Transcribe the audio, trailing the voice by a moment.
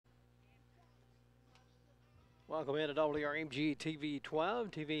Welcome into WRMG-TV-12,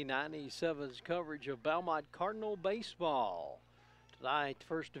 TV 97's coverage of Belmont Cardinal baseball. Tonight,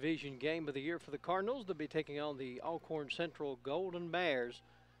 first division game of the year for the Cardinals. They'll be taking on the Alcorn Central Golden Bears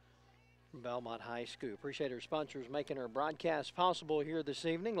from Belmont High School. Appreciate our sponsors making our broadcast possible here this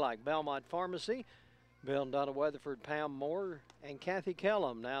evening, like Belmont Pharmacy, Bill and Donna Weatherford, Pam Moore, and Kathy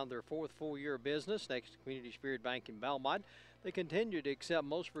Kellum. Now in their fourth full year of business next to Community Spirit Bank in Belmont. They continue to accept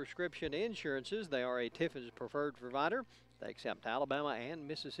most prescription insurances. They are a Tiffin's preferred provider. They accept Alabama and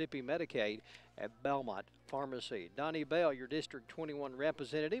Mississippi Medicaid at Belmont Pharmacy. Donnie Bell, your District 21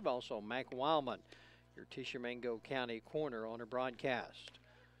 representative. Also Mac Wildman, your Tishomingo County coroner on a broadcast.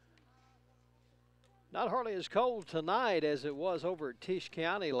 Not hardly as cold tonight as it was over at Tisch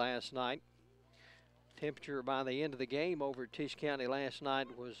County last night. Temperature by the end of the game over at Tisch County last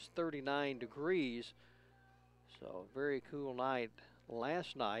night was 39 degrees. So very cool night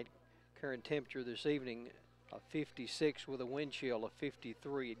last night. Current temperature this evening of 56 with a wind chill of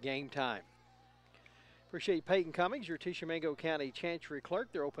 53 at game time. Appreciate Peyton Cummings, your Tishomingo County Chancery Clerk.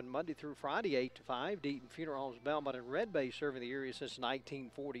 They're open Monday through Friday, 8 to 5. Deaton Funeral Homes, Belmont and Red Bay, serving the area since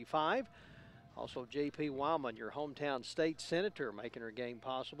 1945. Also, J.P. Wildman, your hometown state senator, making her game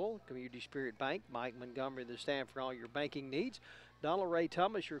possible. Community Spirit Bank, Mike Montgomery, the staff for all your banking needs. Donald Ray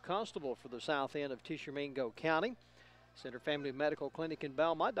Thomas, your constable for the south end of Tishomingo County. Center Family Medical Clinic in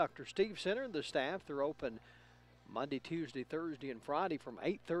Belmont, Dr. Steve Center and the staff. They're open Monday, Tuesday, Thursday, and Friday from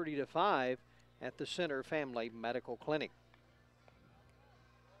 8:30 to 5 at the Center Family Medical Clinic.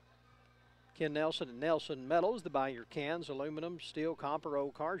 Ken Nelson and Nelson Metals, to buy your cans, aluminum, steel, copper,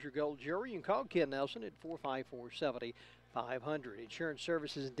 old cars, your gold jewelry. You can call Ken Nelson at 454-7500. Insurance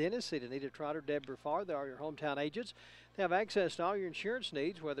Services and Dentists, Anita Trotter, Deborah Farr. They are your hometown agents. They have access to all your insurance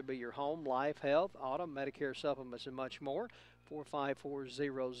needs, whether it be your home, life, health, auto, Medicare supplements, and much more.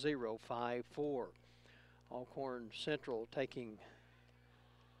 454-0054. Alcorn Central taking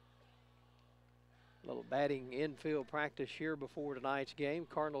a little batting infield practice here before tonight's game.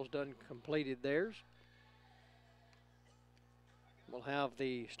 Cardinals done completed theirs. We'll have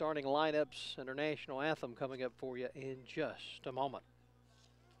the starting lineups and our national anthem coming up for you in just a moment.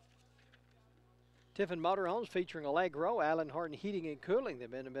 Tiffin Motorhomes featuring Allegro, Allen Harden Heating and Cooling. They've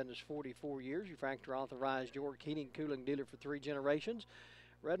been in business 44 years. Your factory authorized York Heating and Cooling dealer for 3 generations.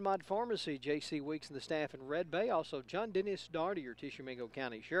 Redmond Pharmacy, J.C. Weeks and the staff in Red Bay. Also John Dennis Darty, your Tishomingo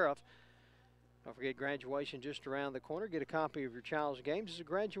County Sheriff. Don't forget graduation just around the corner. Get a copy of your child's games as a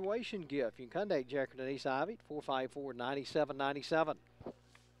graduation gift. You can contact Jack or Denise Ivy at 454-9797.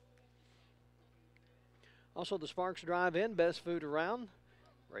 Also the Sparks Drive-In, best food around.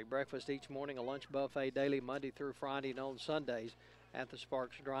 Great breakfast each morning, a lunch buffet daily Monday through Friday and on Sundays at the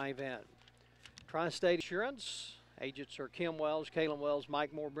Sparks Drive-In. Tri-State Insurance. Agents are Kim Wells, Kalen Wells,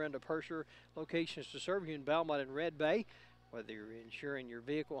 Mike Moore, Brenda Purser. Locations to serve you in Belmont and Red Bay. Whether you're insuring your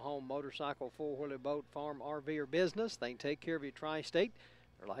vehicle, home, motorcycle, four-wheeler, boat, farm, RV, or business, they can take care of you Tri-State.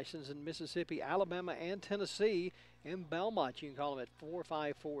 They're licensed in Mississippi, Alabama, and Tennessee. In Belmont, you can call them at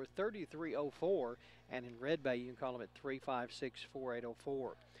 454-3304. And in Red Bay, you can call them at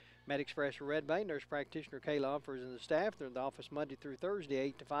 356-4804. MedExpress Red Bay, nurse practitioner Kayla Umphers and the staff. They're in the office Monday through Thursday,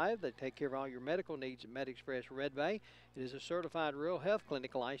 8 to 5. They take care of all your medical needs at MedExpress Red Bay. It is a certified rural health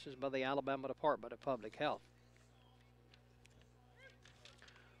clinic licensed by the Alabama Department of Public Health.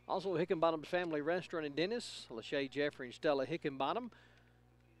 Also, Hickenbottom's Family Restaurant and Dentist, Lachey Jeffrey and Stella Hickenbottom.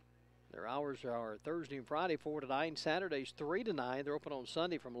 Their hours are Thursday and Friday 4 to 9, Saturdays 3 to 9. They're open on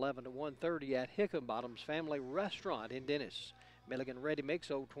Sunday from 11 to 1:30 at Hickenbottom's Family Restaurant in Dennis. Milligan Ready Mix,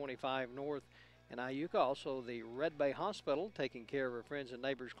 025 North in Iuka. Also the Red Bay Hospital, taking care of our friends and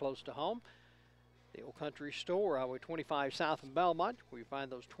neighbors close to home. The Old Country Store, Highway 25 South in Belmont, where you find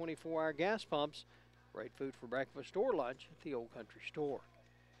those 24-hour gas pumps. Great food for breakfast or lunch at the Old Country Store.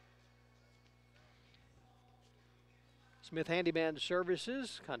 Smith Handyman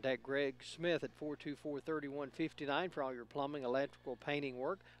Services. Contact Greg Smith at 424-3159 for all your plumbing, electrical, painting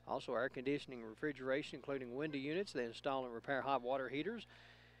work. Also air conditioning and refrigeration, including window units. They install and repair hot water heaters,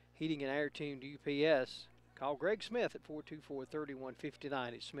 heating and air-tuned UPS. Call Greg Smith at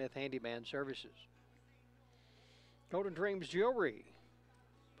 424-3159 at Smith Handyman Services. Golden Dreams Jewelry.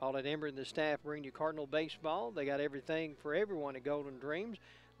 Paulette Ember and the staff bring you Cardinal baseball. They got everything for everyone at Golden Dreams.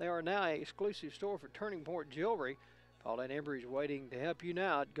 They are now an exclusive store for Turning Point Jewelry. Paulette Embry is waiting to help you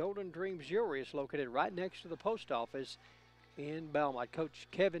now at Golden Dreams Jewelry. It's located right next to the post office in Belmont. Coach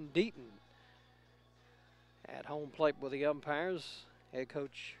Kevin Deaton at home plate with the umpires. Head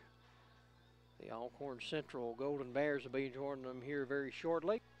coach, the Alcorn Central Golden Bears, will be joining them here very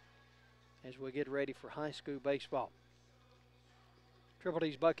shortly as we get ready for high school baseball. Triple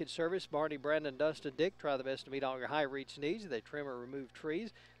D's Bucket Service, Barney, Brandon, Dustin, Dick, try the best to meet all your high reach needs. They trim or remove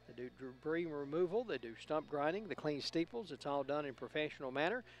trees. They do debris removal. They do stump grinding. They clean steeples. It's all done in a professional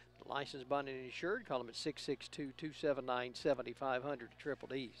manner. Licensed, bonded, and insured. Call them at 662-279-7500 to Triple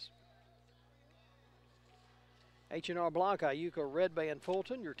D's. H&R Block, Iuka, Red Bay, and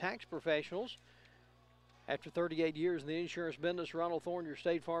Fulton, your tax professionals. After 38 years in the insurance business, Ronald Thorne, your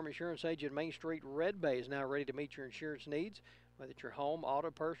State Farm insurance agent, Main Street, Red Bay, is now ready to meet your insurance needs. Whether it's your home, auto,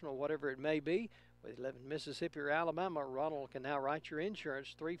 personal, whatever it may be. Whether you live in Mississippi or Alabama, Ronald can now write your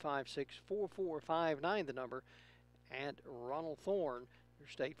insurance. 356-4459, the number. And Ronald Thorne, your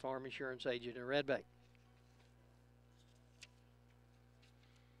State Farm insurance agent in Red Bay.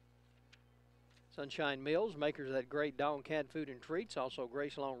 Sunshine Mills, makers of that great dog and cat food and treats. Also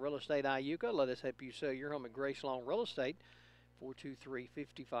Grace Long Real Estate, Iuka. Let us help you sell your home at Grace Long Real Estate.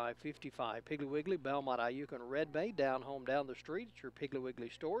 423-5555. Piggly Wiggly, Belmont, Iuka, and Red Bay. Down home, down the street at your Piggly Wiggly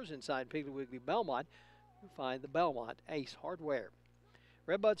stores. Inside Piggly Wiggly Belmont, you'll find the Belmont Ace Hardware.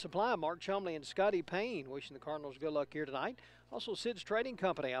 Redbud Supply, Mark Chumley and Scotty Payne wishing the Cardinals good luck here tonight. Also Sid's Trading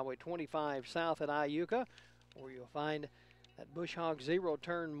Company, Highway 25 south at Iuka, where you'll find that Bush Hog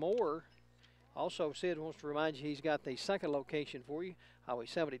zero-turn mower. Also, Sid wants to remind you he's got the second location for you, Highway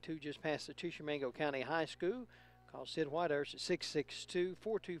 72, just past the Tishomingo County High School. Call Sid Whitehurst at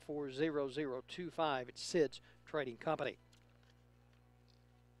 662-424-0025. It's Sid's Trading Company.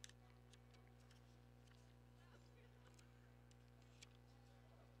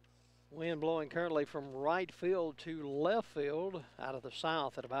 Wind blowing currently from right field to left field out of the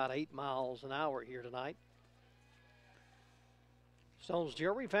south at about 8 miles an hour here tonight. Stone's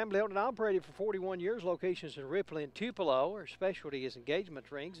Jewelry, family owned and operated for 41 years. Locations in Ripley and Tupelo. Our specialty is engagement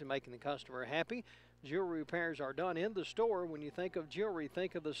rings and making the customer happy. Jewelry repairs are done in the store. When you think of jewelry,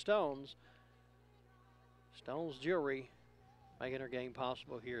 think of the Stones. Stone's Jewelry making our game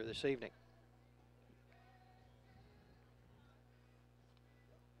possible here this evening.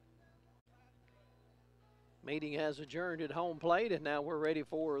 Meeting has adjourned at home plate, and now we're ready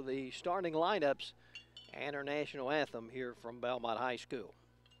for the starting lineups and our national anthem here from Belmont High School.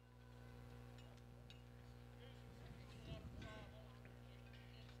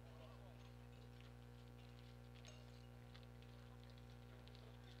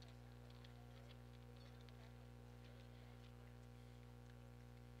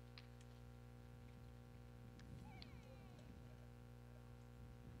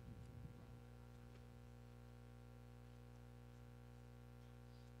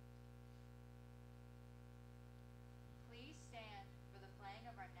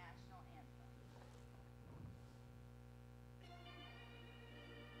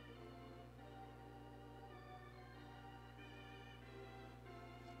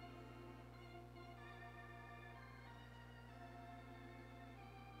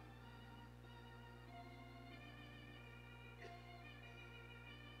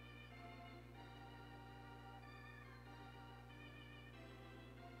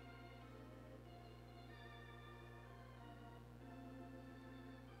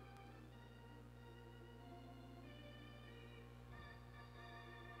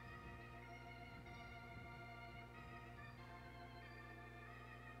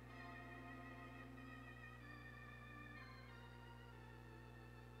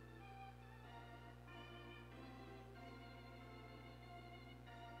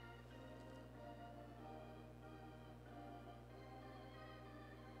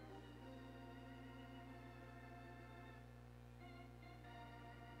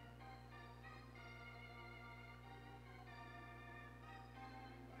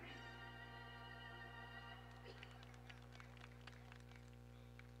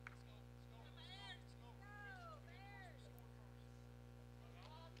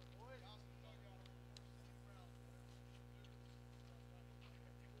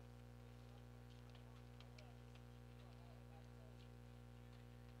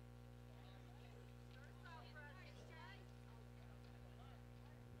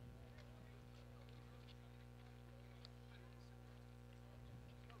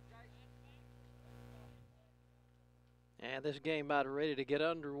 And this game about ready to get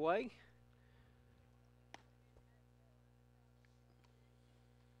underway.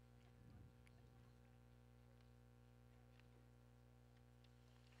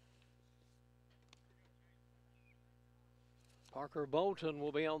 Parker Bolton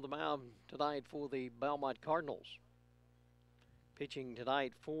will be on the mound tonight for the Belmont Cardinals. Pitching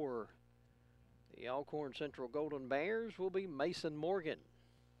tonight for the Alcorn Central Golden Bears will be Mason Morgan.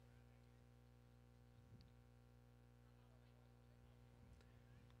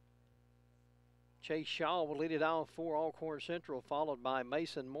 Chase Shaw will lead it off for Alcorn Central, followed by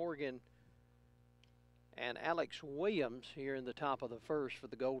Mason Morgan and Alex Williams here in the top of the first for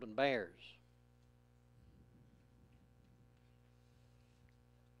the Golden Bears.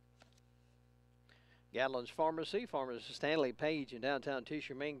 Gatlin's Pharmacy, pharmacist Stanley Page in downtown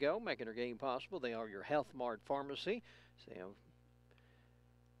Tishomingo, making her game possible. They are your Health Mart Pharmacy. So,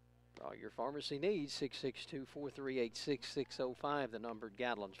 for all your pharmacy needs, 662-438-6605, the number at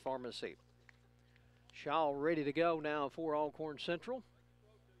Gatlin's Pharmacy. Shaw ready to go now for Alcorn Central.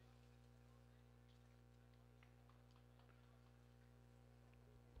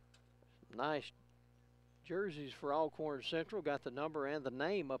 Nice jerseys for Alcorn Central. Got the number and the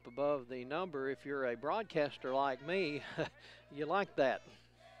name up above the number. If you're a broadcaster like me, you like that.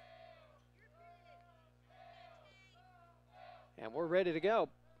 And we're ready to go.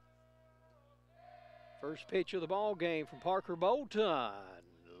 First pitch of the ball game from Parker Bolton. A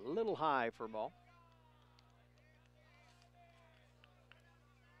little high for a ball.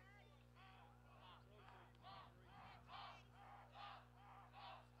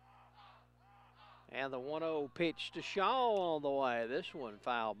 And the 1-0 pitch to Shaw on the way. This one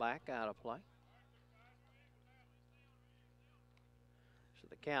foul back out of play. So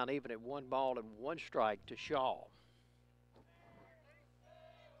the count even at 1 ball and 1 strike to Shaw.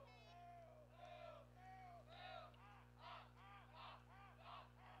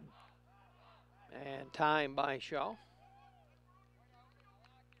 And time by Shaw.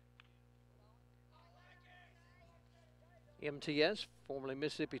 MTS, formerly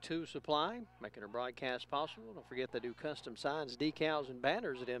Mississippi 2 Supply, making our broadcast possible. Don't forget they do custom signs, decals, and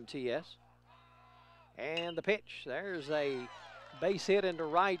banners at MTS. And the pitch. There's a base hit into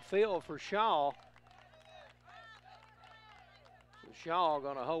right field for Shaw. So Shaw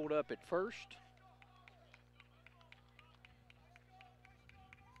going to hold up at first.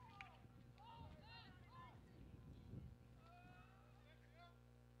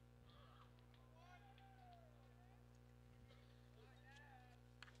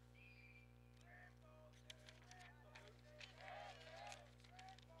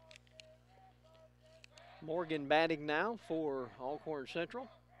 Morgan batting now for Alcorn Central.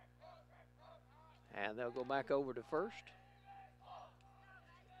 And they'll go back over to first.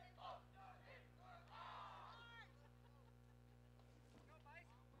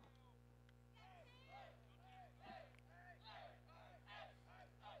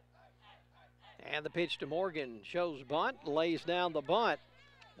 And the pitch to Morgan shows bunt, lays down the bunt.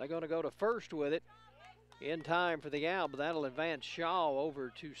 They're going to go to first with it in time for the out, but that'll advance Shaw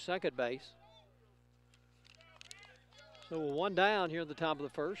over to second base. So 1 down here at the top of the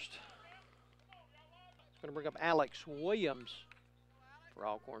first. It's going to bring up Alex Williams for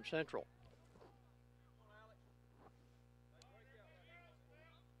Alcorn Central.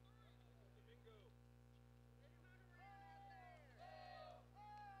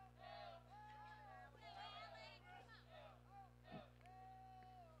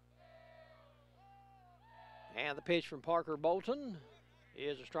 And the pitch from Parker Bolton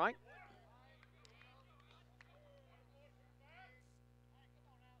is a strike.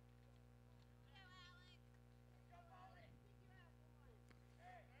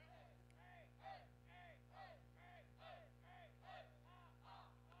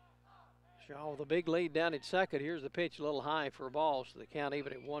 Shaw with a big lead down at second. Here's the pitch, a little high for a ball, so the count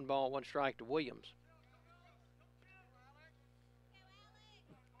even at 1 ball, 1 strike to Williams.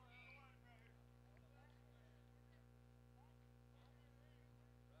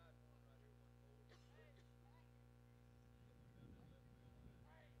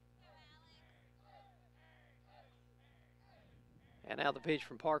 And now the pitch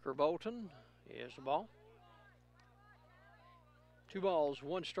from Parker Bolton is the ball. 2 balls,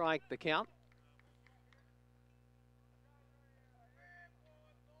 1 strike, the count.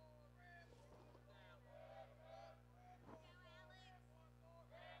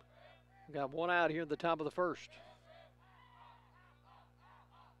 Got 1 out here at the top of the first.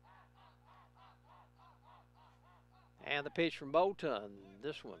 And the pitch from Bolton,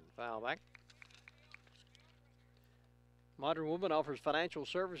 this one foul back. Modern Woman offers financial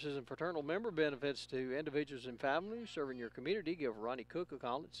services and fraternal member benefits to individuals and families serving your community. Give Ronnie Cook a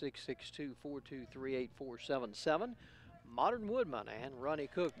call at 662-423-8477. Modern Woodman and Ronnie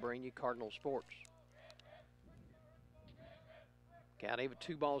Cook bring you Cardinal Sports. Count even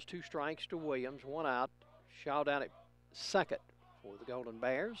 2 balls, 2 strikes to Williams, 1 out. Shaw down at second for the Golden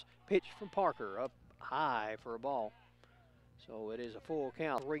Bears. Pitch from Parker up high for a ball. So it is a full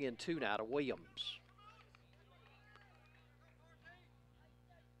count, 3-2 now to Williams.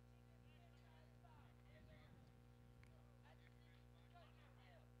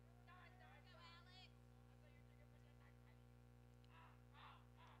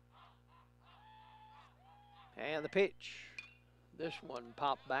 And the pitch. This one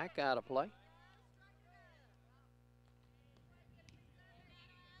popped back out of play.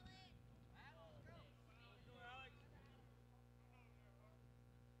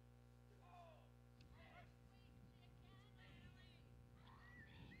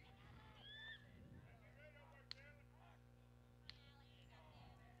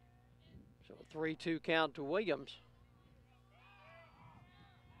 So a 3-2 count to Williams.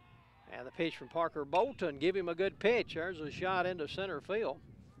 And the pitch from Parker Bolton. Give him a good pitch. There's a shot into center field.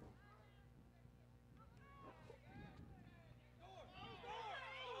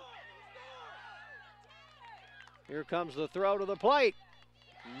 Here comes the throw to the plate.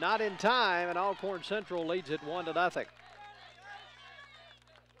 Not in time, and Alcorn Central leads it 1-0.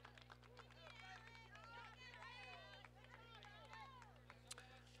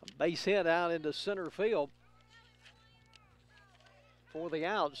 A base hit out into center field for the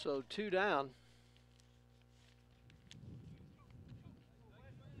out, so 2 down.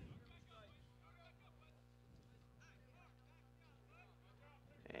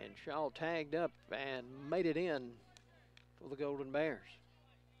 And Shaw tagged up and made it in for the Golden Bears.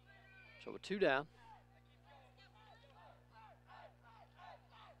 So a 2 down.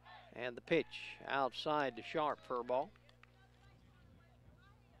 And the pitch outside to Sharp for a ball.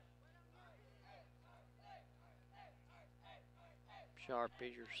 Sharp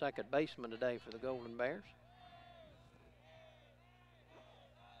is your second baseman today for the Golden Bears.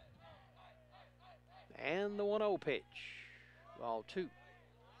 And the 1-0 pitch. Ball 2.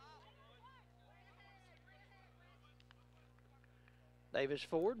 Davis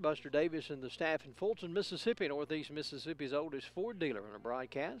Ford, Buster Davis and the staff in Fulton, Mississippi, Northeast Mississippi's oldest Ford dealer in a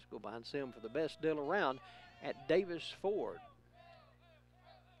broadcast. Go by and see them for the best deal around at Davis Ford.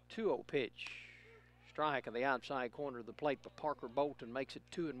 2-0 pitch. Strike on the outside corner of the plate, but Parker Bolton makes it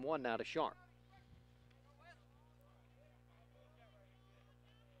 2-1 now to Sharp.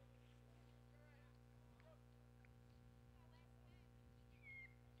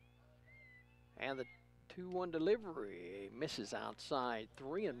 And the 2-1 delivery misses outside.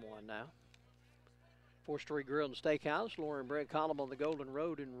 3-1 now. 4th Street Grill and Steakhouse, Lauren Bread Column on the Golden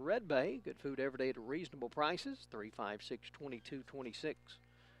Road in Red Bay. Good food every day at reasonable prices. 356-2226.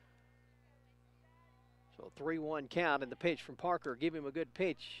 So 3-1 count, and the pitch from Parker. Give him a good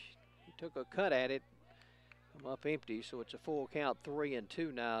pitch. He took a cut at it. Come up empty, so it's a full count.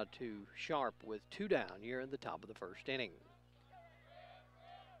 3-2 now to Sharp with 2 down here in the top of the 1st inning.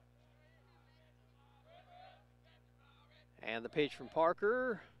 And the pitch from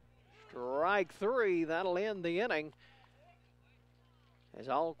Parker. Strike 3. That'll end the inning. As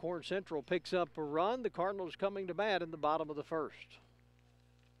Alcorn Central picks up a run, the Cardinals coming to bat in the bottom of the 1st.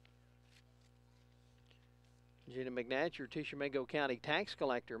 Gina McNatt, your Tishomingo County tax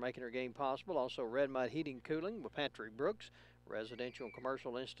collector, making her game possible. Also Red Mud Heating Cooling with Patrick Brooks. Residential and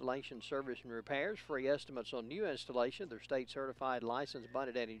commercial installation, service, and repairs. Free estimates on new installation. They're state certified, licensed,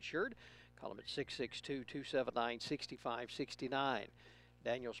 bonded, and insured. Call them at 662-279-6569.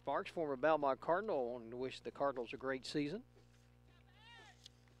 Daniel Sparks, former Belmont Cardinal, wanting to wish the Cardinals a great season.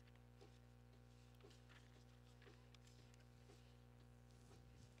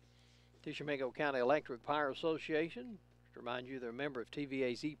 Tishomingo County Electric Power Association, just to remind you they're a member of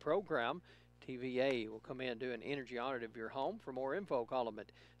TVA's E-program. TVA will come in and do an energy audit of your home. For more info, call them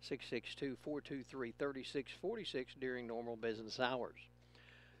at 662-423-3646 during normal business hours.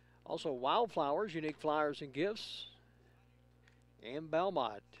 Also, Wildflowers, unique flowers and gifts in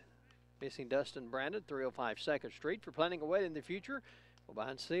Belmont. Missing Dustin Brandon, 305 2nd Street. For planning a wedding in the future, go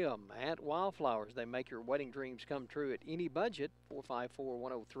by and see them at Wildflowers. They make your wedding dreams come true at any budget,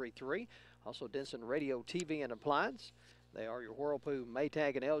 454-1033. Also, Denson Radio, TV, and Appliance. They are your Whirlpool,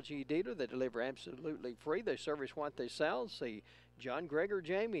 Maytag, and LG dealer. They deliver absolutely free. They service what they sell. See John Gregor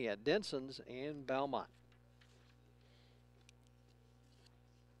Jamie at Denson's in Belmont.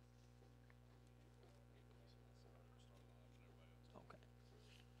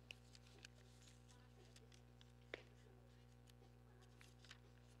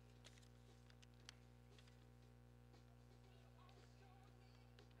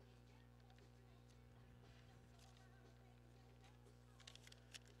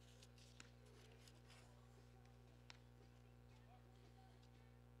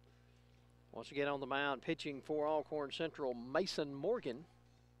 Once again on the mound, pitching for Alcorn Central, Mason Morgan.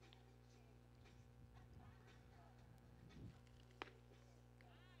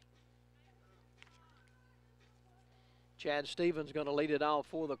 Chad Stevens going to lead it off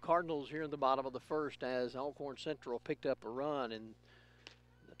for the Cardinals here in the bottom of the 1st as Alcorn Central picked up a run in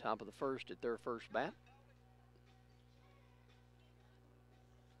the top of the 1st at their first bat.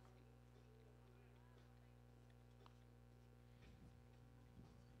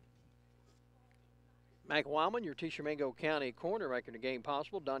 McWilman, your Tishomingo County corner, making the game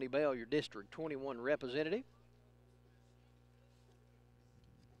possible. Donnie Bell, your District 21 representative.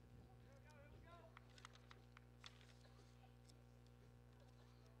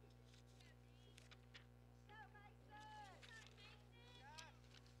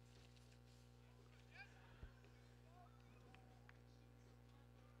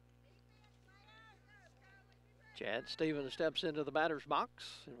 Chad Stevens steps into the batter's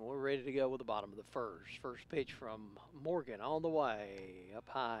box, and we're ready to go with the bottom of the first. First pitch from Morgan on the way, up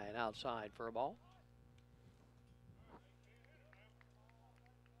high and outside for a ball.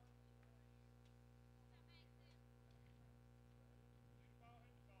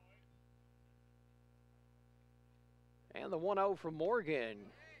 And the 1-0 from Morgan.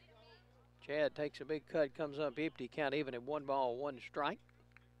 Chad takes a big cut, comes up empty, count even at 1 ball, 1 strike.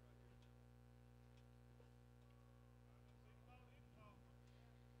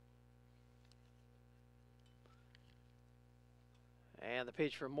 And the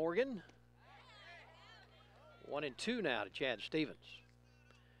pitch from Morgan. 1-2 now to Chad Stevens.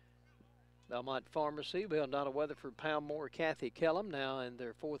 Belmont Pharmacy, Bill and Donna Weatherford, Poundmore, Kathy Kellum, now in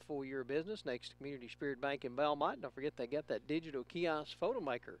their 4th full year of business next to Community Spirit Bank in Belmont. Don't forget they got that digital kiosk photo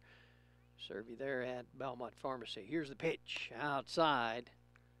maker. Serve you there at Belmont Pharmacy. Here's the pitch outside.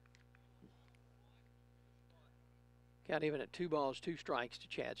 Count even at 2 balls, 2 strikes to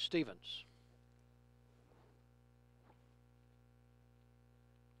Chad Stevens.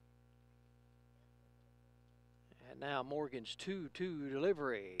 And now Morgan's 2-2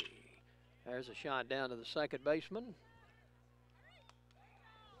 delivery. There's a shot down to the second baseman.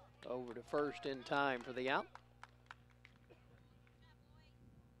 Over to first in time for the out.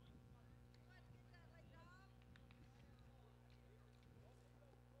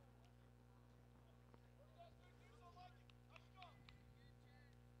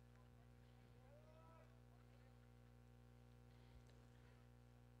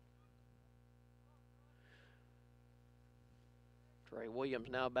 Trey Williams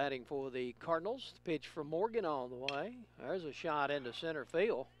now batting for the Cardinals. The pitch from Morgan on the way. There's a shot into center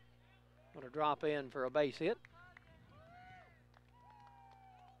field. Going to drop in for a base hit.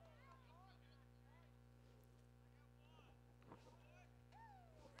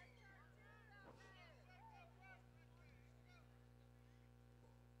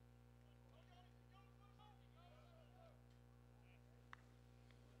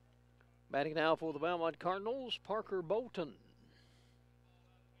 Batting now for the Belmont Cardinals, Parker Bolton.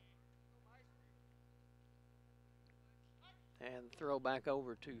 And throw back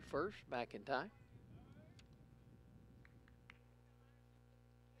over to first, back in time.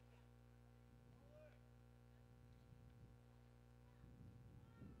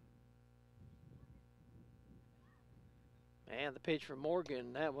 And the pitch from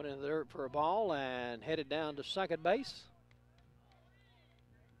Morgan, that went in the dirt for a ball and headed down to second base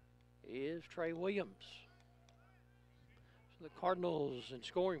is Trey Williams. So the Cardinals in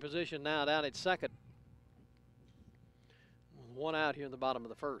scoring position now down at second. 1 out here in the bottom of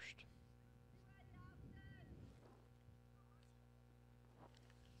the first.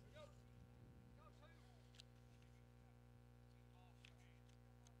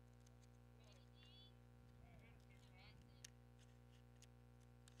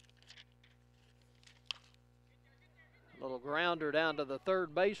 A little grounder down to the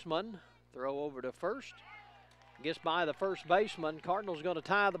third baseman. Throw over to first. Gets by the first baseman. Cardinals going to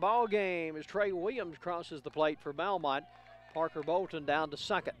tie the ball game as Trey Williams crosses the plate for Belmont. Parker Bolton down to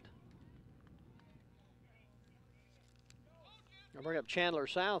second. I'll bring up Chandler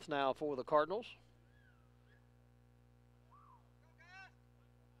South now for the Cardinals.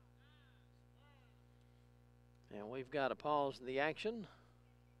 And we've got a pause in the action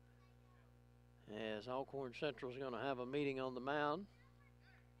as Alcorn Central is going to have a meeting on the mound.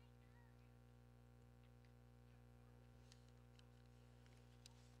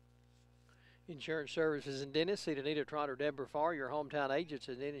 Insurance Services and Dentists. See Anita Trotter, Deborah Farr, your hometown agents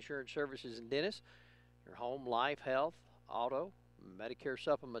at Insurance Services and Dentists. Your home, life, health, auto, Medicare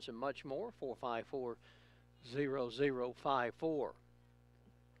supplements, and much more. 454-0054.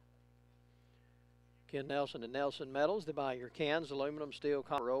 Ken Nelson and Nelson Metals. They buy your cans, aluminum, steel,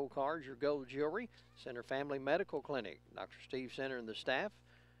 copper, old cards, your gold jewelry. Center Family Medical Clinic. Dr. Steve Center and the staff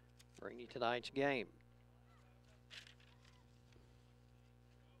bring you tonight's game.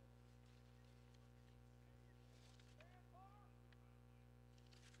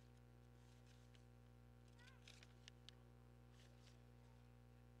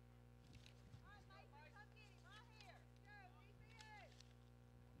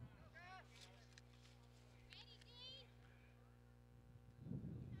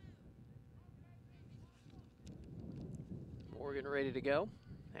 Morgan ready to go.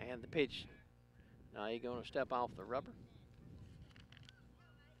 And the pitch. Now you're going to step off the rubber.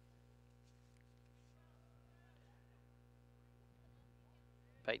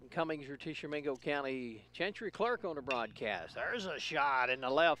 Peyton Cummings, your Tishomingo County Chancery Clerk on the broadcast. There's a shot in the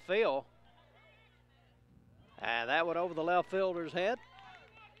left field. And that went over the left fielder's head.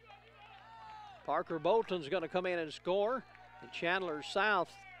 Parker Bolton's going to come in and score. And Chandler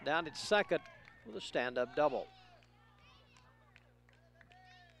South down at second with a stand-up double.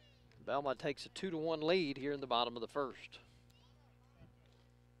 Belmont takes a 2-1 lead here in the bottom of the first.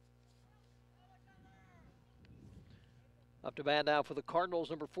 Up to bat now for the Cardinals,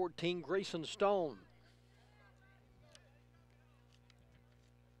 number 14, Grayson Stone.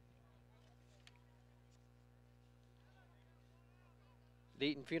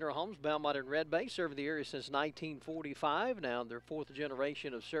 Deaton Funeral Homes, Belmont and Red Bay, serving the area since 1945. Now their fourth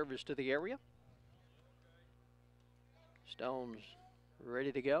generation of service to the area. Stone's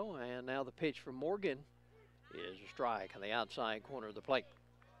ready to go, and now the pitch from Morgan is a strike on the outside corner of the plate.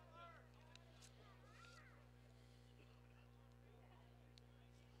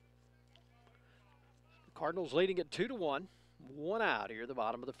 Cardinals leading at 2-1. One out here at the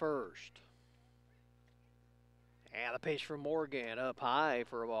bottom of the first. And the pitch from Morgan up high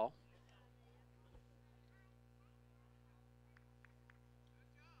for a ball.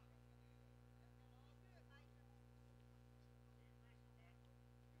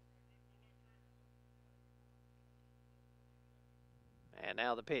 And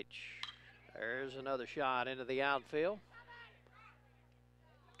now the pitch. There's another shot into the outfield.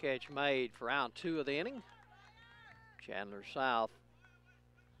 Catch made for out 2 of the inning. Chandler South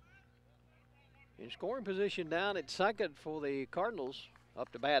in scoring position down at second for the Cardinals.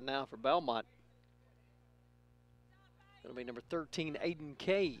 Up to bat now for Belmont. It'll be number 13, Aiden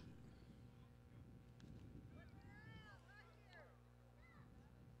Kay.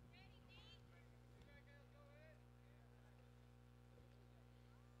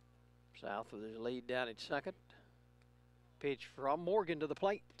 South with his lead down at second. Pitch from Morgan to the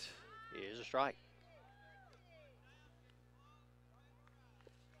plate is a strike.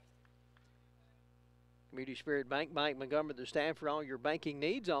 Community Spirit Bank, Mike Montgomery, the staff for all your banking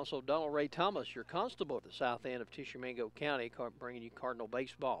needs. Also, Donald Ray Thomas, your constable at the south end of Tishomingo County, bringing you Cardinal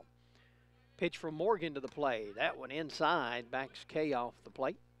baseball. Pitch from Morgan to the plate. That one inside, backs Kay off the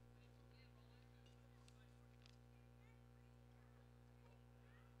plate.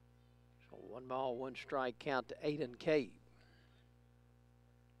 So 1 ball, 1 strike count to Aiden Kay.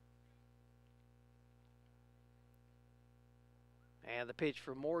 And the pitch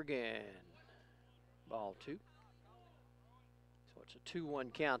from Morgan. Ball 2. So it's a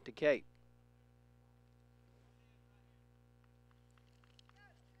 2-1 count to Kate.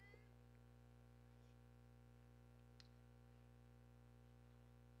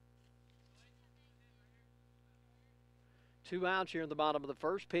 Two outs here in the bottom of the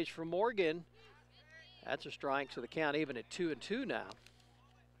first. Pitch from Morgan. That's a strike, so the count even at 2-2 now.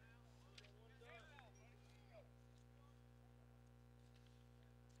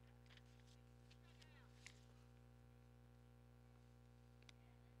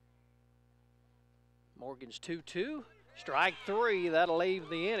 Morgan's 2-2. Strike 3. That'll leave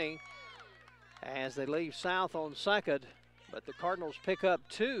the inning as they leave South on second. But the Cardinals pick up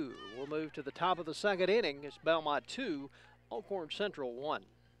 2. We'll move to the top of the second inning. It's Belmont 2, Alcorn Central 1.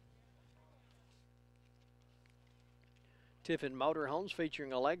 Tiffin Motorhomes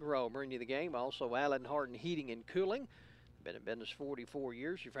featuring Allegro bring you the game. Also Allen Harden Heating and Cooling. Been in business 44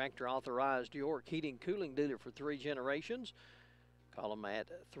 years. Your factory authorized York Heating Cooling dealer for 3 generations. Call them at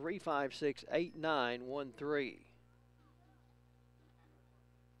 356-8913.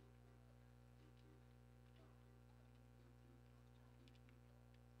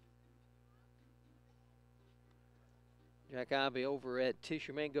 Jack Ivey over at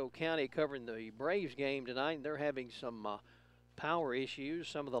Tishomingo County covering the Braves game tonight. They're having some power issues.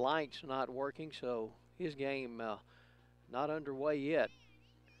 Some of the lights not working, so his game not underway yet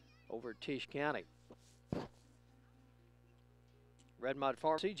over at Tish County. Redmont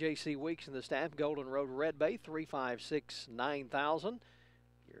Pharmacy, J.C. Weeks and the staff, Golden Road, Red Bay, 356-9000.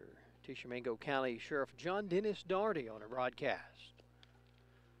 Your Tishomingo County Sheriff John Dennis Daugherty on a broadcast.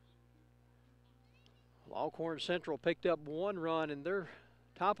 Alcorn Central picked up 1 run in their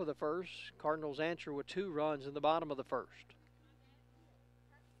top of the first. Cardinals answer with 2 runs in the bottom of the first.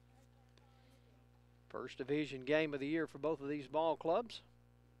 First division game of the year for both of these ball clubs.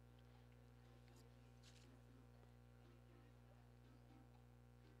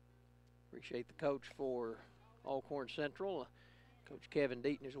 Appreciate the coach for Alcorn Central, Coach Kevin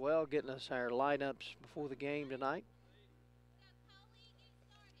Deaton as well, getting us our lineups before the game tonight.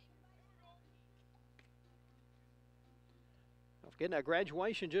 Getting a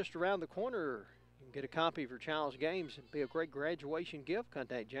graduation just around the corner. You can get a copy of your child's games. It'd be a great graduation gift.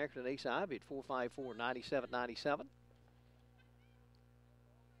 Contact Jackson and Ace Ivy at 454-9797.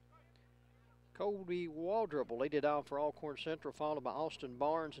 Colby Waldrop will lead it off for Alcorn Central, followed by Austin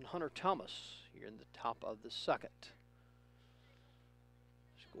Barnes and Hunter Thomas here in the top of the second.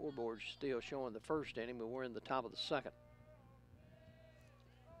 Scoreboard's still showing the first inning, but we're in the top of the second.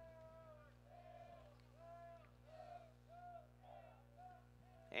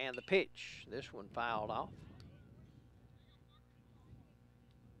 And the pitch, this one fouled off.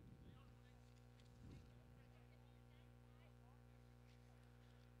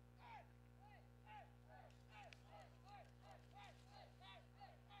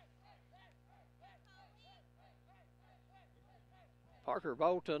 Parker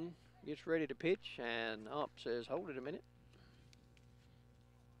Bolton gets ready to pitch, and Ump says, hold it a minute.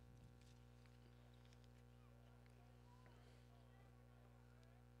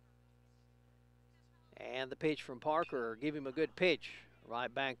 And the pitch from Parker, give him a good pitch.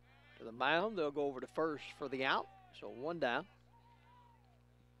 Right back to the mound. They'll go over to first for the out. So one down.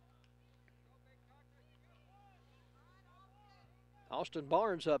 Austin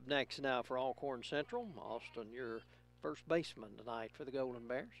Barnes up next now for Alcorn Central. Austin, your first baseman tonight for the Golden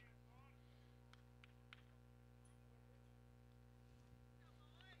Bears.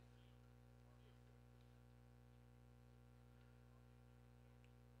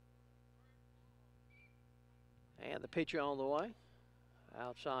 And the pitcher on the way.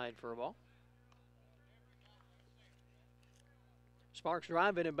 Outside for a ball. Sparks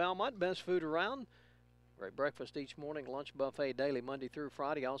Drive-In in Belmont. Best food around. Great breakfast each morning. Lunch buffet daily Monday through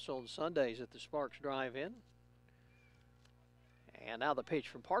Friday. Also on Sundays at the Sparks Drive-In. And now the pitch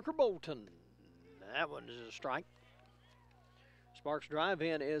from Parker Bolton. That one is a strike. Sparks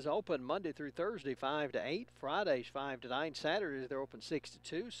Drive-In is open Monday through Thursday, 5 to 8. Fridays, 5 to 9. Saturdays, they're open 6 to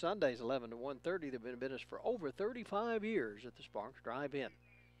 2. Sundays, 11 to 1:30. They've been in business for over 35 years at the Sparks Drive-In.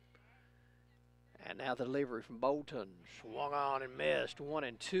 And now the delivery from Bolton. Swung on and missed.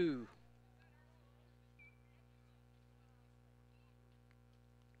 1-2.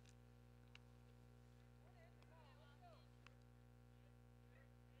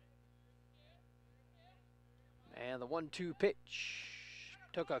 And the 1-2 pitch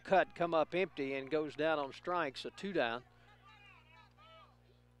took a cut, come up empty, and goes down on strikes, so 2 down.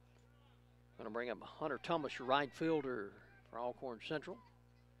 Going to bring up Hunter Thomas, your right fielder for Alcorn Central.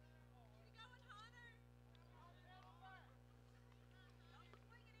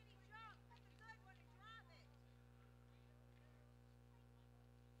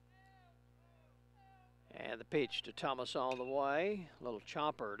 And the pitch to Thomas on the way. A little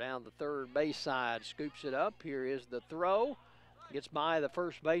chopper down the third base side. Scoops it up. Here is the throw. Gets by the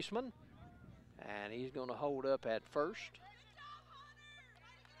first baseman. And he's going to hold up at first.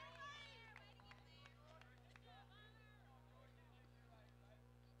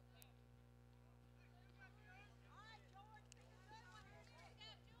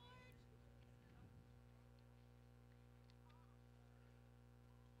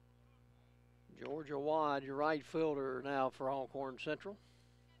 Georgia Wad, your right fielder now for Alcorn Central.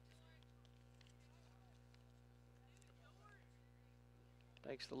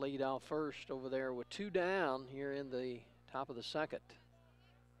 Takes the lead off first over there with 2 down here in the top of the second.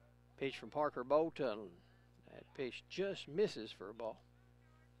 Pitch from Parker Bolton. That pitch just misses for a ball.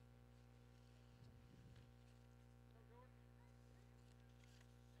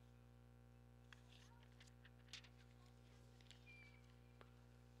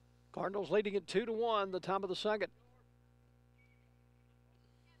 Cardinals leading it 2-1, the top of the second.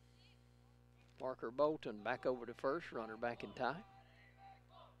 Parker Bolton back over to first, runner back in tie.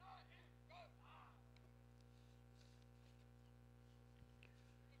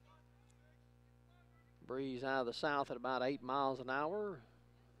 Breeze out of the south at about 8 miles an hour.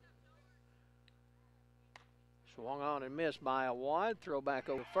 Swung on and missed by a wide. Throw back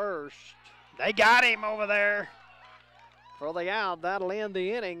over first. They got him over there for the out. That'll end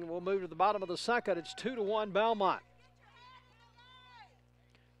the inning. We'll move to the bottom of the second. It's 2-1 Belmont.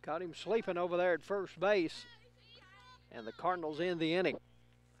 Caught him sleeping over there at first base. And the Cardinals end the inning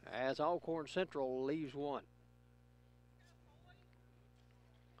as Alcorn Central leaves one.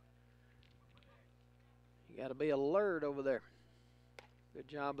 You got to be alert over there. Good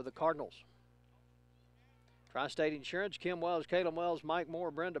job of the Cardinals. Tri-State Insurance, Kim Wells, Caleb Wells, Mike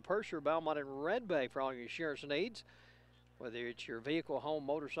Moore, Brenda Purser, Belmont and Red Bay for all your insurance needs. Whether it's your vehicle, home,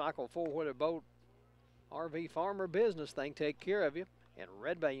 motorcycle, four-wheeler, boat, RV, farm, or business, they can take care of you. In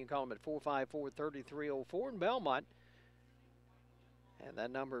Red Bay, you can call them at 454-3304. In Belmont, And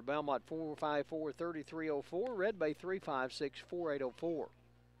that number, Belmont 454-3304, Red Bay 356-4804.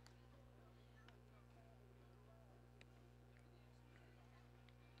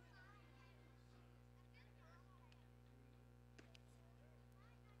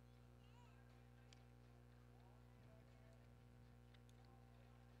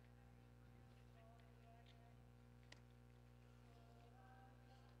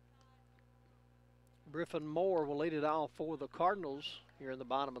 Griffin Moore will lead it off for the Cardinals here in the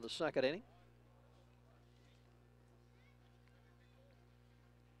bottom of the second inning.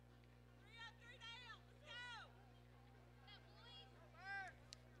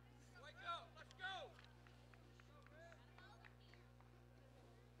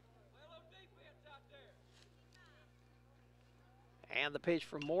 And the pitch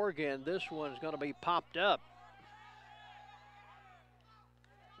from Morgan, this one's going to be popped up.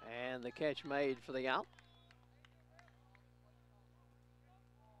 And the catch made for the out.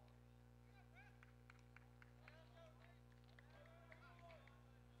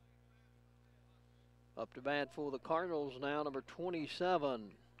 Up to bat for the Cardinals now, number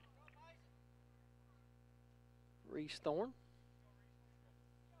 27, Reese Thorne.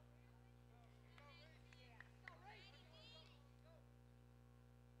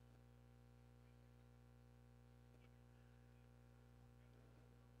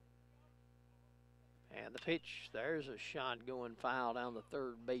 And the pitch, there's a shot going foul down the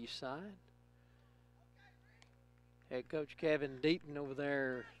third base side. Head coach Kevin Deaton over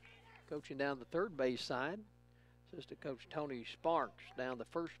there coaching down the third base side. Assistant coach Tony Sparks down the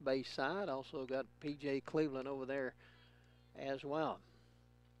first base side. Also got P.J. Cleveland over there as well.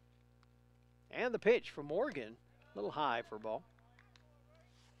 And the pitch from Morgan, a little high for a ball.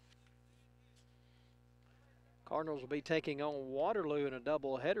 Cardinals will be taking on Waterloo in a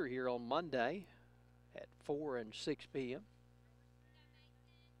doubleheader here on Monday at 4 and 6 p.m.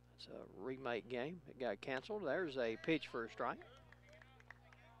 It's a remake game. It got canceled. There's a pitch for a strike.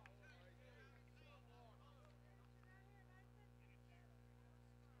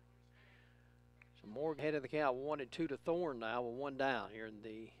 So Morgan head of the count, 1-2 to Thorne now with one down here in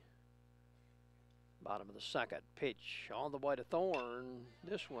the bottom of the second. Pitch on the way to Thorne.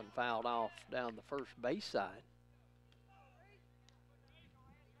 This one fouled off down the first base side.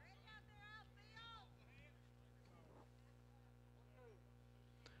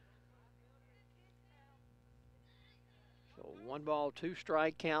 So 1-2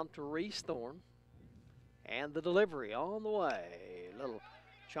 strike count to Reese Thorne. And the delivery on the way. Little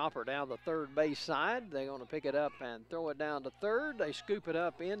chopper down the third base side. They're going to pick it up and throw it down to third. They scoop it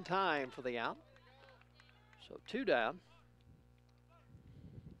up in time for the out. So 2 down.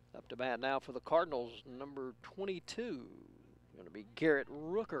 Up to bat now for the Cardinals, number 22. Going to be Garrett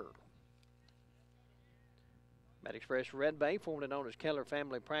Rooker. Med Express Red Bay, formerly known as Keller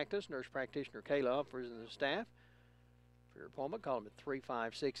Family Practice. Nurse practitioner Kayla Humphries and the staff. For your appointment, call them at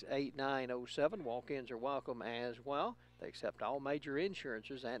 356-8907. Walk-ins are welcome as well. They accept all major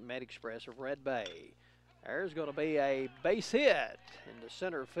insurances at Med Express of Red Bay. There's going to be a base hit into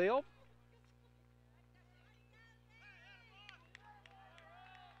center field.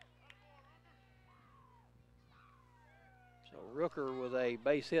 So Rooker with a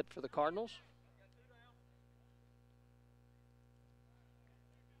base hit for the Cardinals.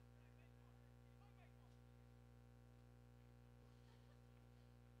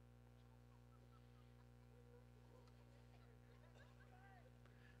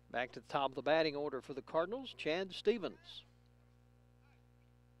 Back to the top of the batting order for the Cardinals, Chad Stevens.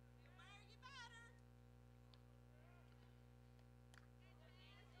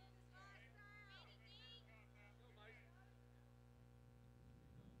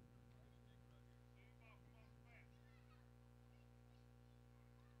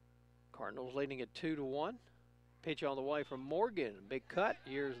 Cardinals leading at 2-1. Pitch on the way from Morgan. Big cut.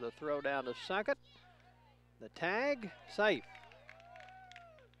 Here's the throw down to second. The tag, safe.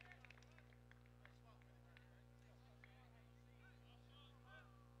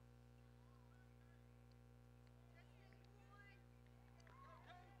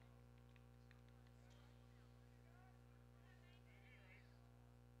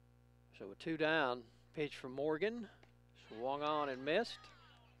 So with 2 down, pitch from Morgan. Swung on and missed.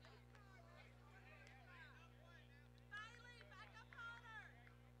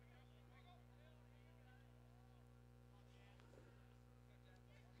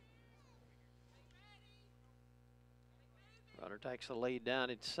 Runner takes the lead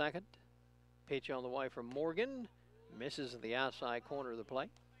down at second. Pitch on the way from Morgan. Misses in the outside corner of the plate.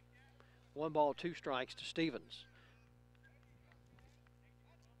 1-2 strikes to Stevens.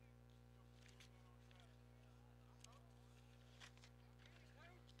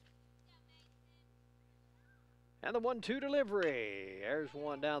 And the 1-2 delivery. There's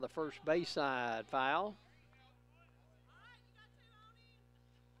one down the first base side, foul.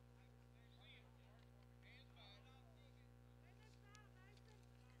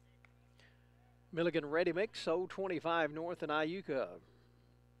 Milligan Ready Mix, 025 North and Iuka.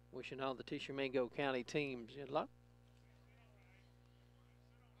 Wishing all the Tishomingo County teams good luck.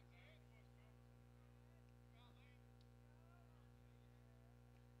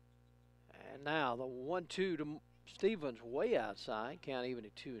 And now the 1-2 to Stevens way outside. Count even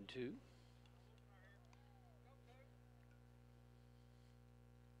at 2-2.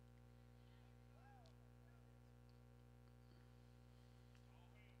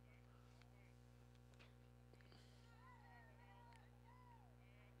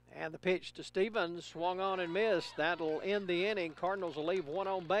 And the pitch to Stevens, swung on and missed. That'll end the inning. Cardinals will leave one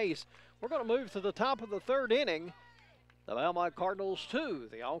on base. We're going to move to the top of the third inning. The Belmont Cardinals 2,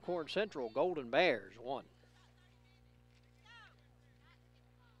 the Alcorn Central Golden Bears 1.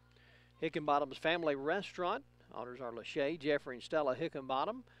 Hickenbottom's Family Restaurant honors our Lachey, Jeffrey and Stella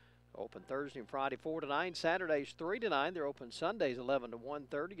Hickenbottom. Open Thursday and Friday 4 to 9, Saturdays 3 to 9. They're open Sundays 11 to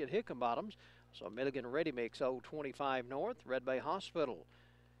 1:30 at Hickenbottom's. So Milligan Ready Mix 025 North, Red Bay Hospital.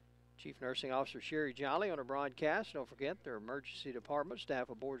 Chief Nursing Officer Sherry Jolly on her broadcast. Don't forget their emergency department,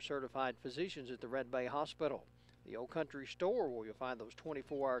 staff of board-certified physicians at the Red Bay Hospital. The Old Country Store, where you'll find those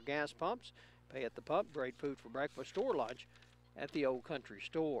 24-hour gas pumps. Pay at the pump, great food for breakfast or lunch at the Old Country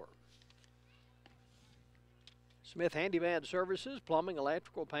Store. Smith Handyman Services, plumbing,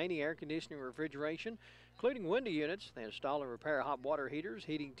 electrical, painting, air conditioning, refrigeration, including window units. They install and repair hot water heaters,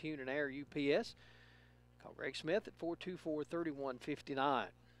 heating, tune, and air UPS. Call Greg Smith at 424-3159.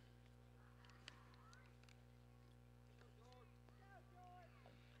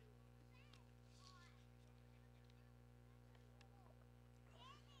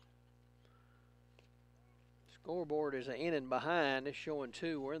 Scoreboard is an inning behind. It's showing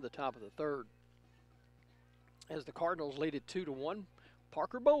 2. We're in the top of the third. As the Cardinals lead it 2-1.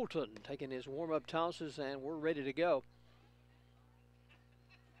 Parker Bolton taking his warm-up tosses, and we're ready to go.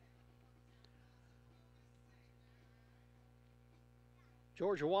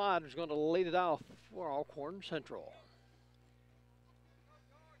 Georgia Wide is going to lead it off for Alcorn Central.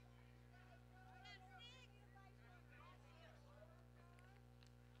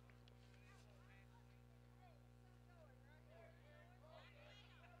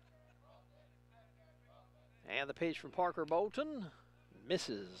 And the pitch from Parker Bolton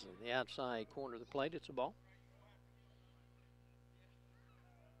misses on the outside corner of the plate. It's a ball.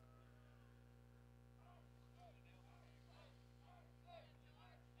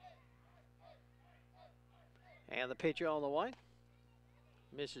 And the pitch on the way.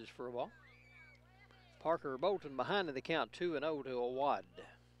 Misses for a ball. Parker Bolton behind in the count, 2-0 to a wad.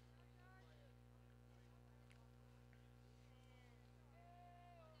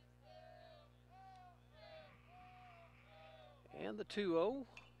 And the 2-0,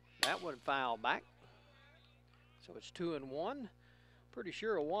 that one fouled back. So it's 2-1. Pretty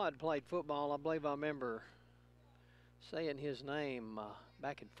sure Awad played football. I believe I remember saying his name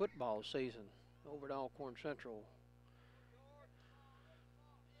back in football season over at Alcorn Central.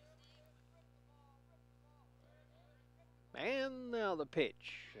 And now the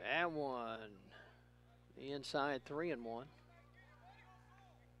pitch. That one. The inside 3-1.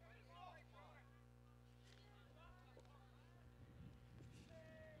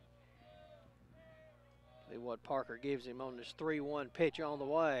 See what Parker gives him on this 3-1 pitch on the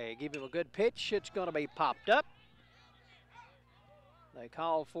way. Give him a good pitch. It's going to be popped up. They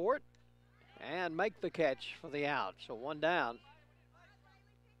call for it and make the catch for the out. So one down.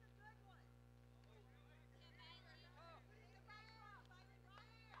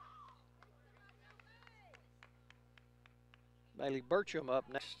 Bailey Burcham up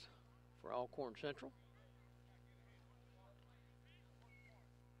next for Alcorn Central.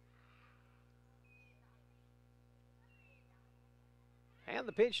 And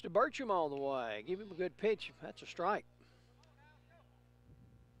the pitch to Burcham all the way. Give him a good pitch. That's a strike.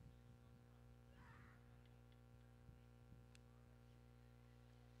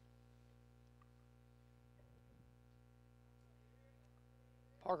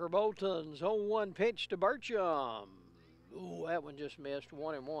 Parker Bolton's 0-1 pitch to Burcham. Ooh, that one just missed.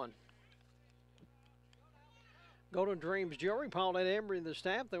 1-1. Golden Dreams Jewelry, Paulette Embry and the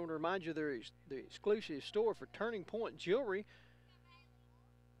staff. They want to remind you they're the exclusive store for Turning Point Jewelry.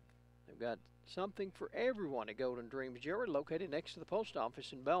 They've got something for everyone at Golden Dreams Jewelry, located next to the post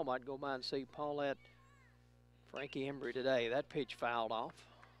office in Belmont. Go by and see Paulette Frankie Embry today. That pitch fouled off.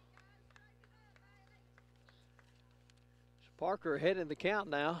 So Parker ahead in the count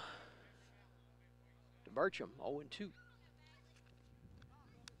now. to Bertram, 0-2.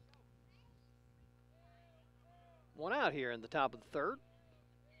 One out here in the top of the third.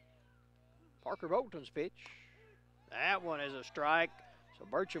 Parker Bolton's pitch. That one is a strike. So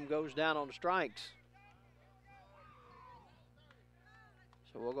Bertram goes down on the strikes.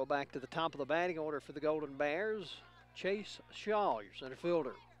 So we'll go back to the top of the batting order for the Golden Bears. Chase Shaw, your center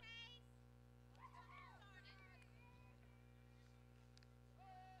fielder.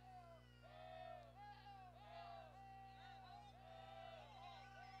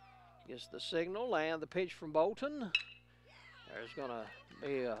 Gets the signal and the pitch from Bolton. There's going to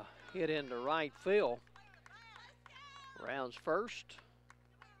be a hit into right field. Rounds first.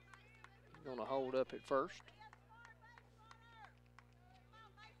 He's going to hold up at first.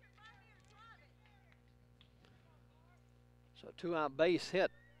 So a two-out base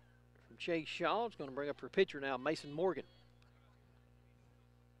hit from Chase Shaw. It's going to bring up her pitcher now, Mason Morgan.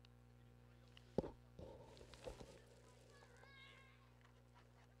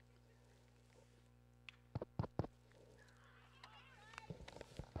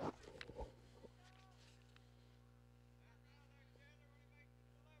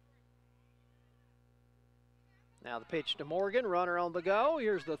 Now the pitch to Morgan, runner on the go.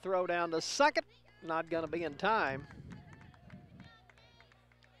 Here's the throw down to second. Not going to be in time.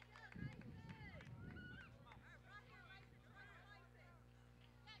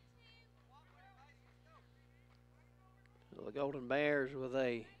 So the Golden Bears with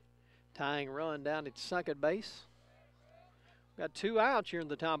a tying run down at second base. Got two outs here in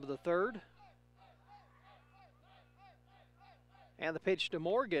the top of the third. And the pitch to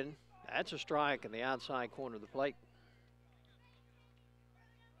Morgan. That's a strike in the outside corner of the plate.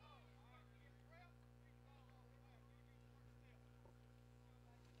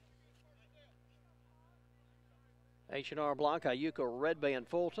 H&R Block, Iuka, Red Bay, and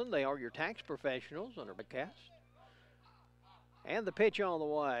Fulton. They are your tax professionals under broadcast. And the pitch on the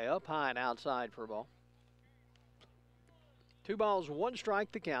way, up high and outside for a ball. 2 balls, 1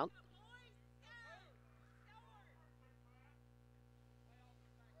 strike to count.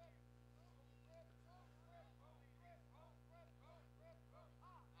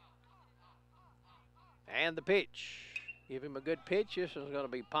 And the pitch. Give him a good pitch. This one's going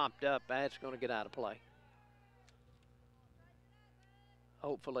to be popped up. That's going to get out of play.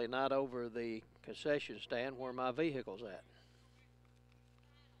 Hopefully not over the concession stand where my vehicle's at.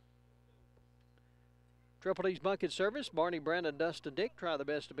 Triple D's Bucket Service, Barney, Brandon, Dustin, Dick. Try the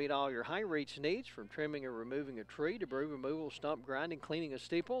best to beat all your high-reach needs, from trimming or removing a tree, debris removal, stump grinding, cleaning a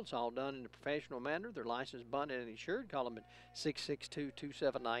steeple. It's all done in a professional manner. They're licensed, bonded, and insured. Call them at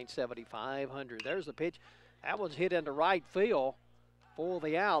 662-279-7500. There's the pitch. That one's hit into right field for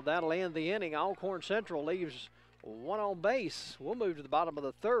the out. That'll end the inning. Alcorn Central leaves one on base. We'll move to the bottom of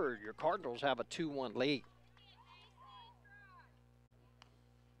the third. Your Cardinals have a 2-1 lead.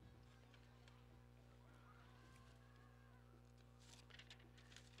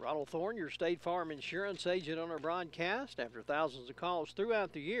 Ronald Thorne, your State Farm insurance agent on our broadcast. After thousands of calls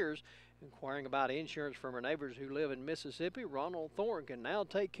throughout the years inquiring about insurance from our neighbors who live in Mississippi, Ronald Thorne can now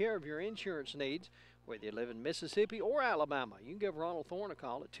take care of your insurance needs, whether you live in Mississippi or Alabama. You can give Ronald Thorne a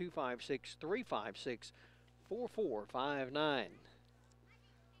call at 256-356-4459.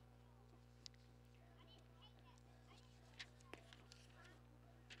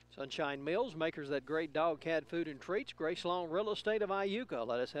 Sunshine Mills, makers of that great dog, cat food, and treats. Grace Long Real Estate of Iuka.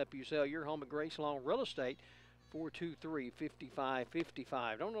 Let us help you sell your home at Grace Long Real Estate,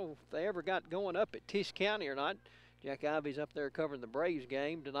 423-5555. Don't know if they ever got going up at Tisch County or not. Jack Ivey's up there covering the Braves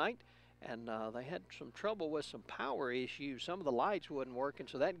game tonight, and they had some trouble with some power issues. Some of the lights wasn't working,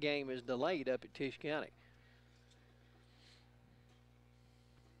 so that game is delayed up at Tisch County.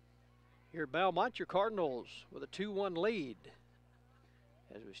 Here at Belmont, your Cardinals with a 2-1 lead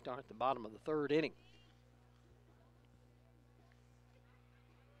as we start the bottom of the third inning.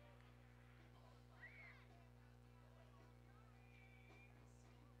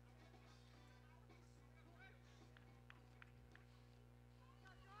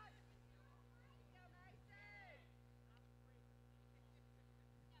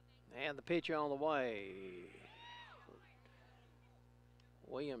 And the pitch on the way.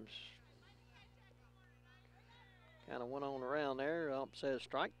 Williams kind of went on around there. Ump says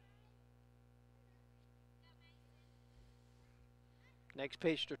strike. Next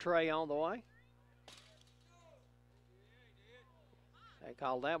pitch to Trey on the way. They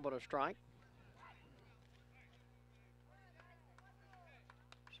called that one a strike.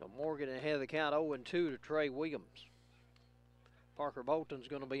 So Morgan ahead of the count, 0-2 to Trey Williams. Parker Bolton's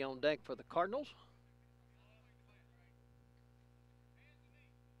going to be on deck for the Cardinals.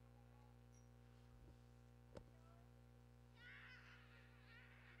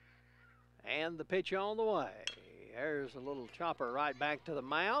 And the pitch on the way. There's a little chopper right back to the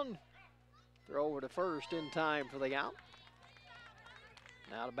mound. Throw over to first in time for the out.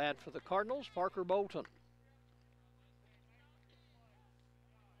 Now to bat for the Cardinals, Parker Bolton.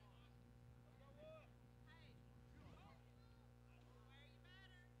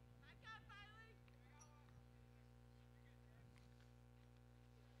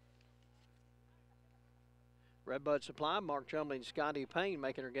 Redbud Supply, Mark Chumley and Scotty Payne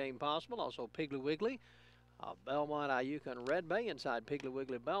making her game possible. Also Piggly Wiggly, Belmont, Iuka, and Red Bay. Inside Piggly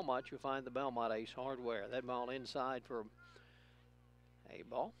Wiggly Belmont, you'll find the Belmont Ace Hardware. That ball inside for a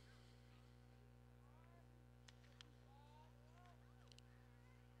ball.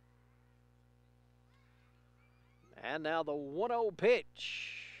 And now the 1-0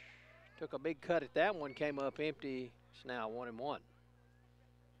 pitch. Took a big cut at that one, came up empty. It's now 1-1.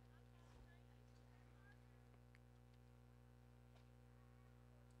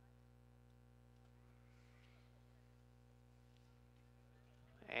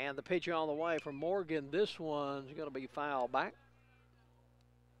 And the pitch on the way from Morgan. This one's going to be foul back.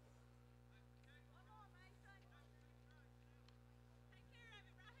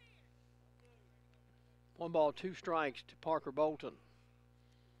 One ball, two strikes to Parker Bolton.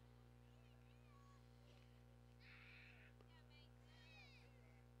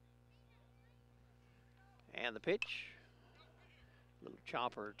 And the pitch. Little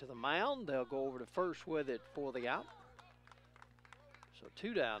chopper to the mound. They'll go over to first with it for the out. So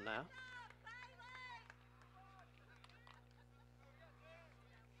 2 down now.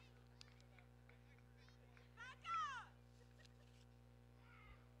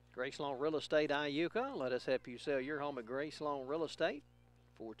 Grace Long Real Estate, Iuka. Let us help you sell your home at Grace Long Real Estate.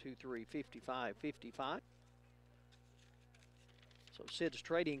 423-5555. So Sid's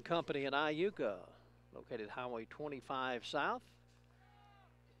Trading Company in Iuka, located Highway 25 South.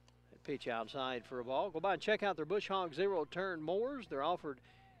 Pitch outside for a ball. Go by and check out their Bush Hog zero-turn mowers. They're offered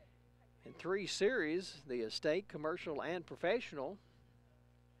in 3 series, the estate, commercial, and professional.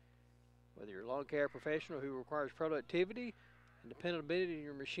 Whether you're a lawn care professional who requires productivity and dependability in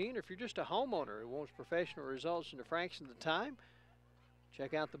your machine, or if you're just a homeowner who wants professional results in a fraction of the time,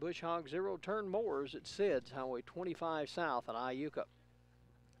 check out the Bush Hog zero-turn mowers at Sid's, Highway 25 South in Iuka.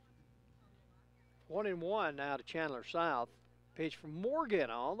 1-1 now to Chandler South. Pitch from Morgan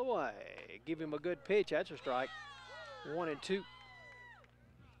on the way. Give him a good pitch. That's a strike. 1-2. So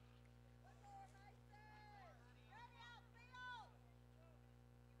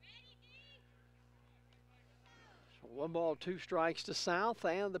 1 ball, 2 strikes to South,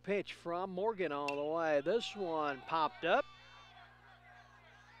 and the pitch from Morgan on the way. This one popped up.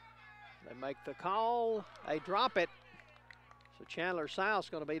 They make the call. They drop it. So Chandler South's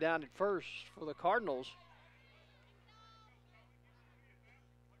going to be down at first for the Cardinals.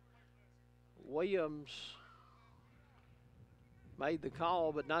 Williams made the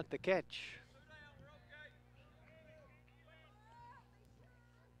call, but not the catch.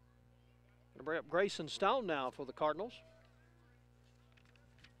 Gonna bring up Grayson Stone now for the Cardinals.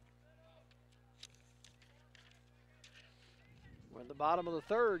 We're in the bottom of the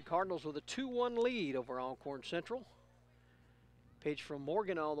third. Cardinals with a 2-1 lead over Alcorn Central. Pitch from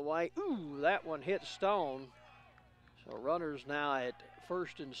Morgan all the way. Ooh, that one hit Stone. So runners now at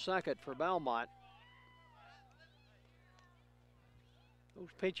first and second for Belmont. Those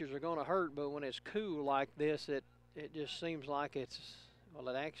pitchers are going to hurt, but when it's cool like this, it just seems like it's, well,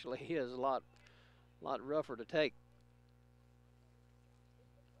 it actually is a lot rougher to take.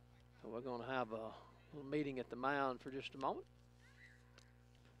 So we're going to have a little meeting at the mound for just a moment.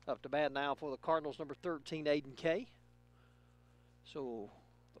 Up to bat now for the Cardinals, number 13, Aiden Kay. So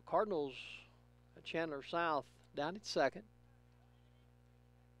the Cardinals at Chandler South down at second.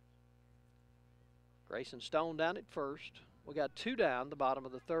 Grayson Stone down at first. We got 2 down the bottom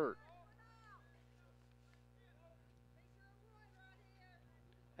of the third.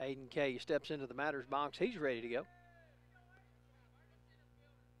 Aiden Kay steps into the batter's box. He's ready to go.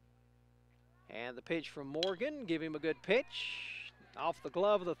 And the pitch from Morgan. Give him a good pitch. Off the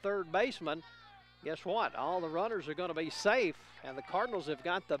glove of the third baseman. Guess what? All the runners are going to be safe. And the Cardinals have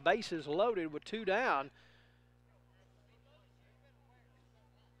got the bases loaded with 2 down.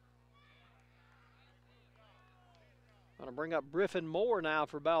 Going to bring up Griffin Moore now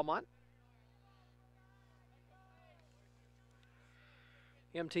for Belmont.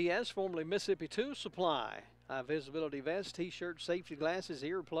 MTS, formerly Mississippi Tool Supply. High visibility vest, t-shirts, safety glasses,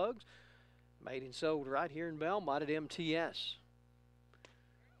 earplugs. Made and sold right here in Belmont at MTS.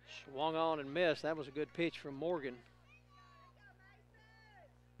 Swung on and missed. That was a good pitch from Morgan.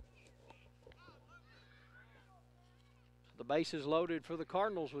 The bases loaded for the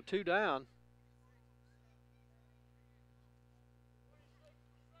Cardinals with 2 down.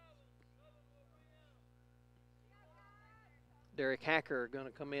 Derek Hacker going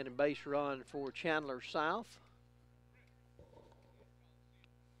to come in and base run for Chandler South.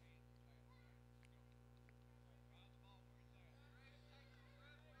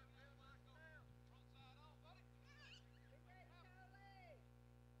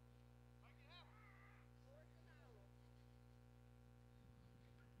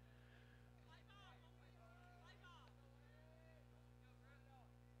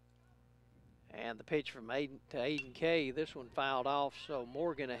 And the pitch from Aiden to Aiden Kay. This one fouled off, so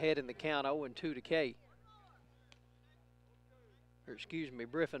Morgan ahead in the count, 0-2 to Kay. Or excuse me,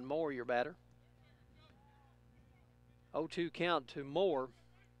 Griffin Moore, your batter. 0-2 count to Moore.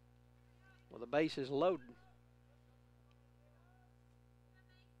 Well, the bases loaded.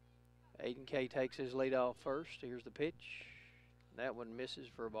 Aiden Kay takes his lead off first. Here's the pitch. That one misses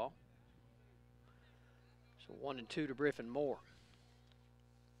for a ball. So 1-2 to Griffin Moore.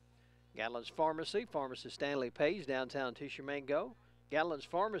 Gatlin's Pharmacy, Pharmacist Stanley Page, downtown Tishomingo. Gatlin's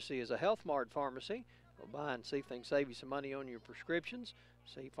Pharmacy is a Health Mart pharmacy. Go by and see if they can save you some money on your prescriptions.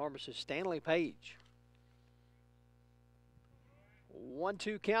 See Pharmacist Stanley Page.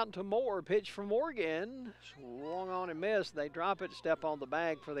 1-2 count to Moore. Pitch from Morgan. Swung on and missed. They drop it, step on the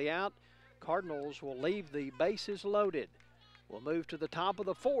bag for the out. Cardinals will leave the bases loaded. We'll move to the top of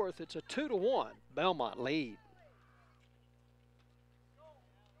the fourth. It's a 2-1 Belmont lead.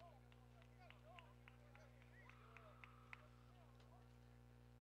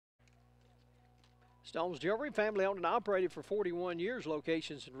 Stone's Jewelry, family owned and operated for 41 years.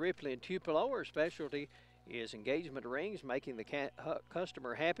 Locations in Ripley and Tupelo. Our specialty is engagement rings, making the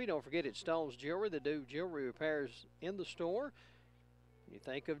customer happy. Don't forget it's Stone's Jewelry. They do jewelry repairs in the store. When you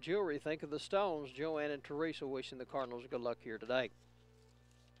think of jewelry, think of the Stones. Joanne and Teresa wishing the Cardinals good luck here today.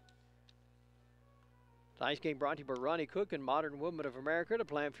 Tonight's game brought to you by Ronnie Cook and Modern Woodman of America. To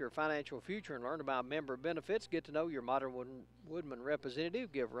plan for your financial future and learn about member benefits, get to know your Modern Woodman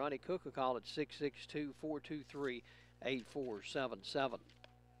representative. Give Ronnie Cook a call at 662-423-8477.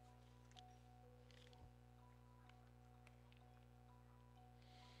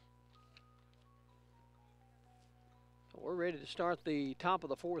 We're ready to start the top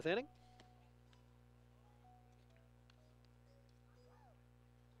of the fourth inning.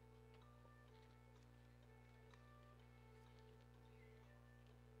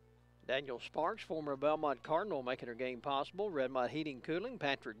 Daniel Sparks, former Belmont Cardinal, making her game possible. Red Mud Heating Cooling,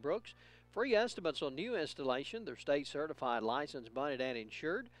 Patrick Brooks. Free estimates on new installation. They're state certified, licensed, bonded, and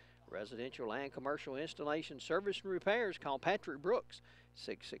insured. Residential and commercial installation, service, and repairs. Call Patrick Brooks,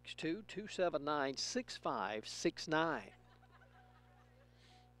 662-279-6569.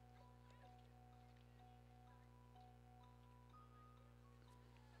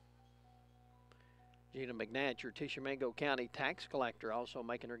 Gina McNatt, your Tishomingo County tax collector, also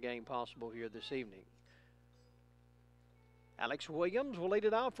making her game possible here this evening. Alex Williams will lead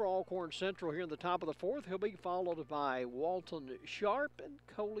it out for Alcorn Central here in the top of the fourth. He'll be followed by Walton Sharp and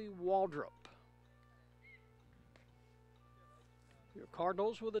Coley Waldrop. Your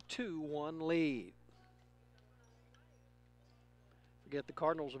Cardinals with a 2-1 lead. Forget the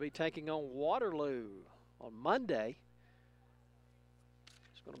Cardinals will be taking on Waterloo on Monday.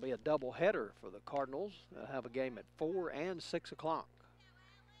 It's going to be a doubleheader for the Cardinals. They'll have a game at 4 and 6 o'clock.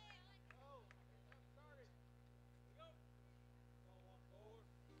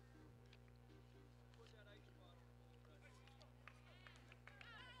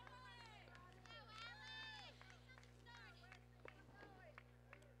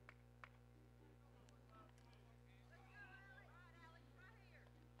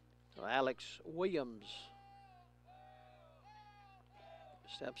 So Alex Williams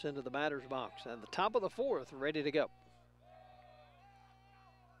steps into the batter's box. And the top of the fourth, ready to go.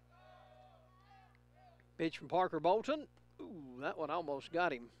 Pitch from Parker Bolton. Ooh, that one almost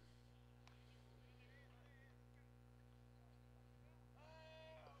got him.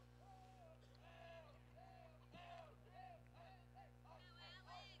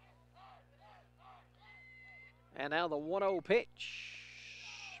 And now the 1-0 pitch.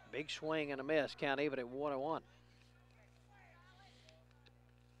 Big swing and a miss. Count even at 1-1.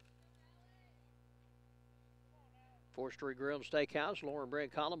 Fourth Street Grill and Steakhouse, Lauren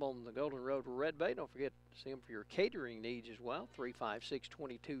Brent Column on the Golden Road to Red Bay. Don't forget to see them for your catering needs as well.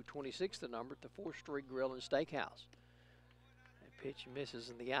 356-2226, the number at the 4th Street Grill and Steakhouse. That pitch misses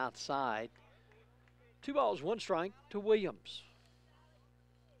in the outside. 2 balls, 1 strike to Williams.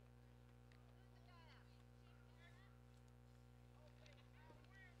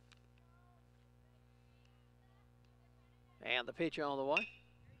 And the pitch on the way.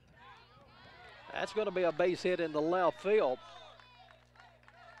 That's going to be a base hit in the left field.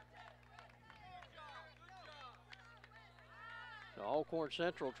 So Alcorn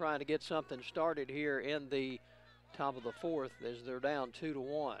Central trying to get something started here in the top of the fourth as they're down 2-1.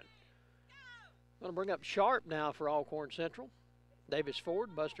 Going to bring up Sharp now for Alcorn Central. Davis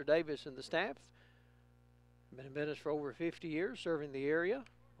Ford, Buster Davis and the staff. Been in business for over 50 years, serving the area.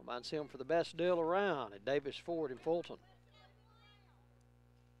 We'll mind see him for the best deal around at Davis Ford in Fulton.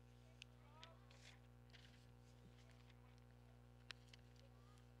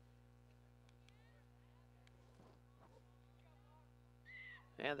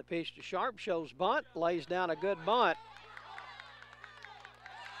 And the pitch to Sharp shows bunt, lays down a good bunt.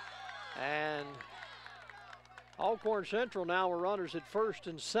 And Alcorn Central now with runners at first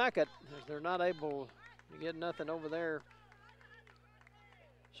and second as they're not able to get nothing over there.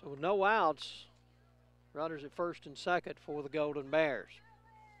 So no outs, runners at first and second for the Golden Bears.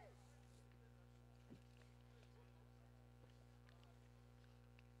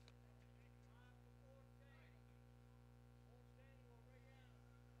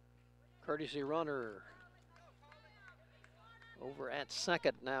 Courtesy runner over at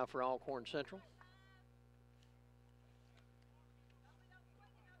second now for Alcorn Central.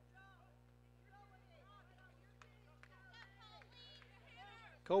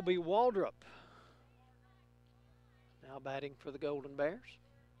 Kobe Waldrop now batting for the Golden Bears.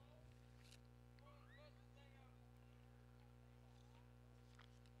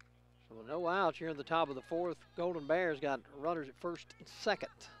 So with no outs here in the top of the fourth, Golden Bears got runners at first and second.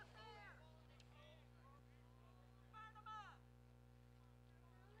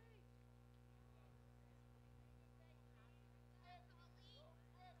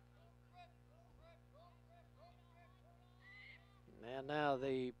 And now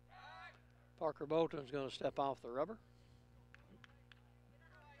the Parker Bolton's going to step off the rubber.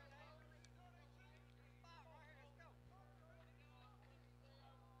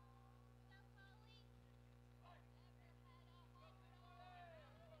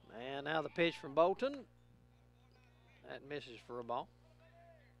 And now the pitch from Bolton. That misses for a ball.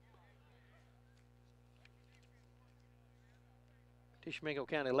 Tishomingo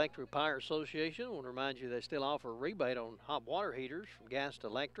County Electric Power Association. I want to remind you they still offer a rebate on hot water heaters from gas to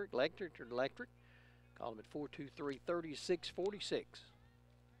electric, electric to electric. Call them at 423-3646.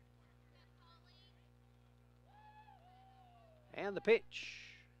 And the pitch.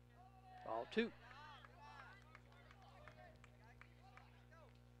 Ball two.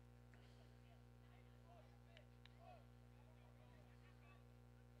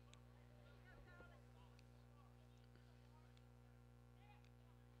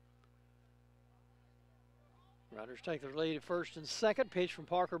 Runners take the lead at first and second. Pitch from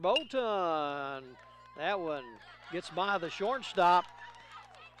Parker Bolton. That one gets by the shortstop.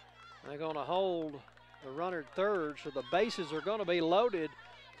 They're going to hold the runner at third, so the bases are going to be loaded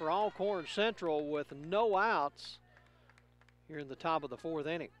for Alcorn Central with no outs here in the top of the fourth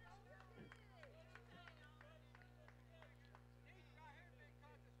inning.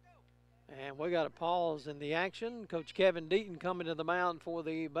 And we got a pause in the action. Coach Kevin Deaton coming to the mound for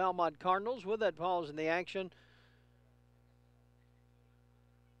the Belmont Cardinals. With that pause in the action,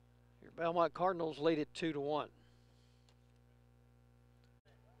 your Belmont Cardinals lead it 2-1.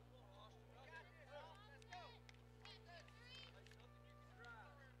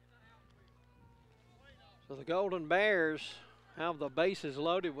 So the Golden Bears have the bases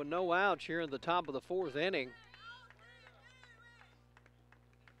loaded with no outs here in the top of the fourth inning.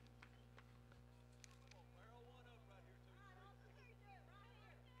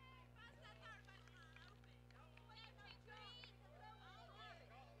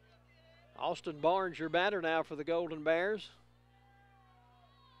 Austin Barnes, your batter now for the Golden Bears.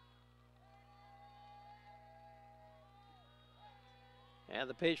 And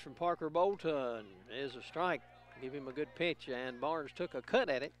the pitch from Parker Bolton is a strike. Give him a good pitch, and Barnes took a cut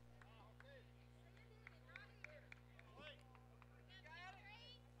at it.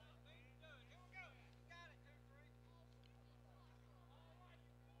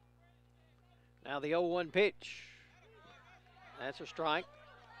 Now the 0-1 pitch. That's a strike.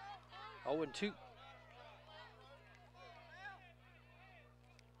 0-2.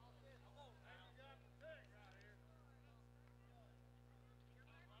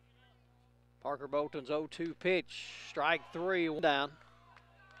 Parker Bolton's 0-2 pitch. Strike three, one down.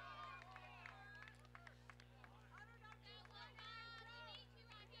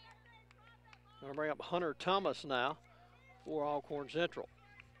 Going to bring up Hunter Thomas now for Alcorn Central.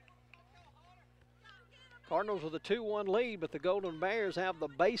 Cardinals with a 2-1 lead, but the Golden Bears have the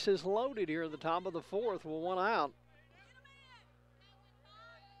bases loaded here at the top of the fourth with one out.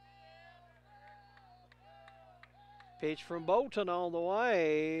 Pitch from Bolton on the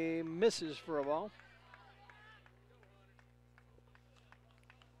way, misses for a ball.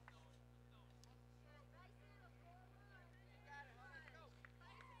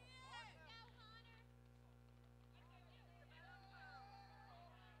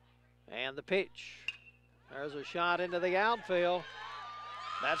 And the pitch. There's a shot into the outfield.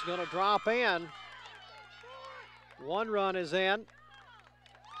 That's going to drop in. 1 run is in.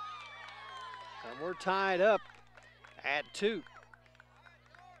 And we're tied up at 2.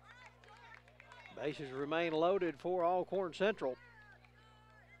 Bases remain loaded for Alcorn Central.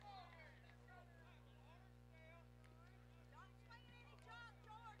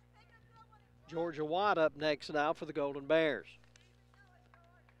 Georgia Watt up next now for the Golden Bears.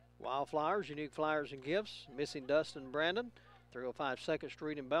 Wildflowers, unique flowers and gifts. Missing Dustin Brandon, 305 2nd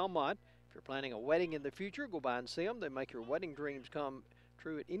Street in Belmont. If you're planning a wedding in the future, go by and see them. They make your wedding dreams come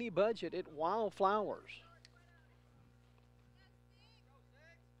true at any budget at Wildflowers.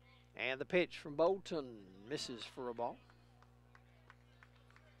 And the pitch from Bolton misses for a ball.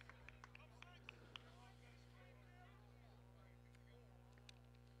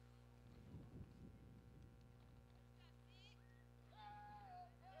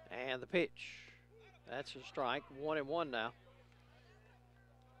 And the pitch. That's a strike. 1-1 now.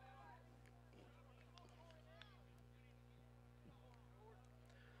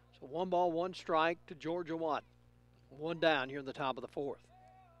 So 1 ball, 1 strike to Georgia Watt. 1 down here in the top of the 4th.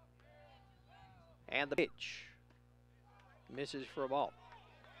 And the pitch. Misses for a ball.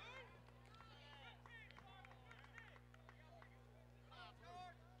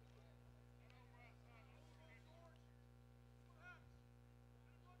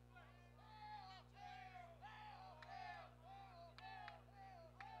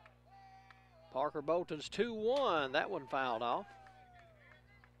 Parker Bolton's 2-1. That one fouled off.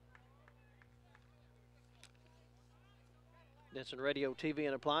 Denson Radio, TV,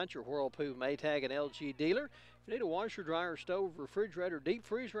 and Appliance, your Whirlpool, Maytag, and LG dealer. If you need a washer, dryer, stove, refrigerator, deep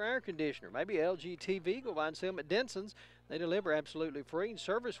freezer, air conditioner, maybe LG TV, go by and see them at Denson's. They deliver absolutely free and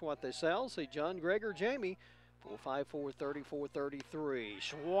service what they sell. See John, Greg, or Jamie, 454-3433.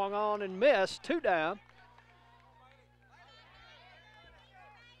 Swung on and missed. 2 down.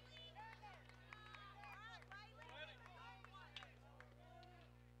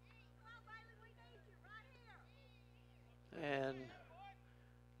 And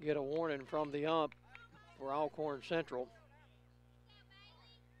get a warning from the ump for Alcorn Central.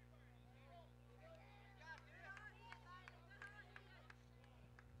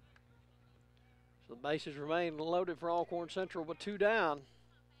 So the bases remain loaded for Alcorn Central with 2 down.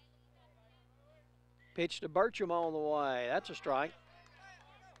 Pitch to Bircham on the way. That's a strike.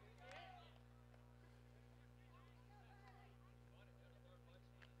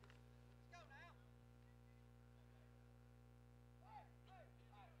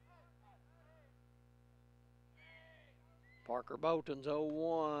 Parker Bolton's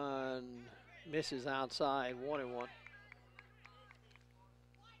 0-1, misses outside, 1-1.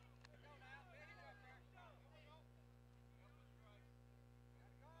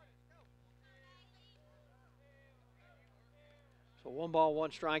 So 1 ball,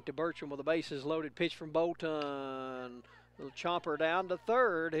 1 strike to Bircham with the bases loaded. Pitch from Bolton. Little chopper down to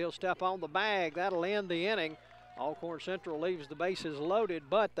third. He'll step on the bag. That'll end the inning. Alcorn Central leaves the bases loaded,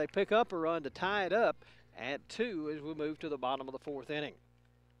 but they pick up a run to tie it up at 2 as we move to the bottom of the 4th inning.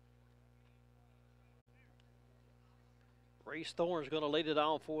 Reese Thorne's going to lead it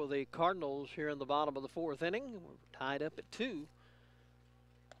on for the Cardinals here in the bottom of the 4th inning. We're tied up at 2.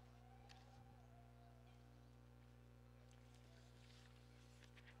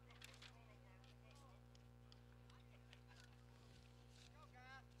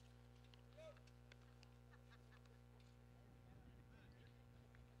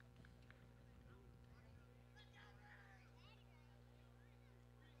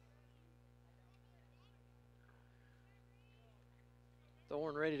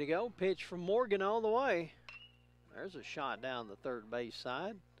 Thorne ready to go. Pitch from Morgan all the way. There's a shot down the third base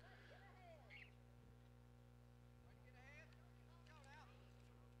side.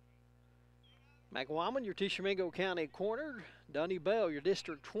 McWilman, your Tishomingo County corner. Dunny Bell, your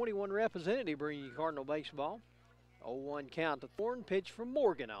District 21 representative, bringing you Cardinal baseball. 0-1 count to Thorne. Pitch from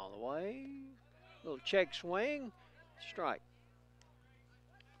Morgan all the way. Little check swing. Strike.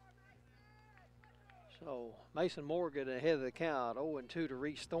 So Mason Morgan ahead of the count, 0-2 to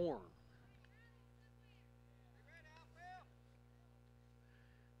Reese Thorne.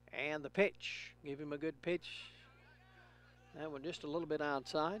 And the pitch, give him a good pitch. That one just a little bit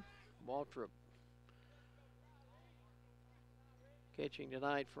outside. Waltrip catching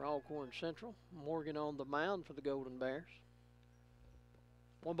tonight for Alcorn Central. Morgan on the mound for the Golden Bears.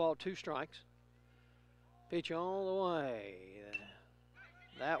 1 ball, 2 strikes. Pitch all the way.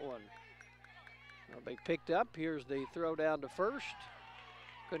 That one will be picked up. Here's the throw down to first.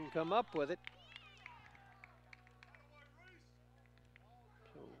 Couldn't come up with it.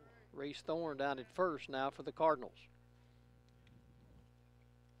 So Reese Thorne down at first now for the Cardinals.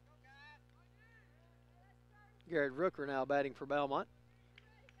 Garrett Rooker now batting for Belmont.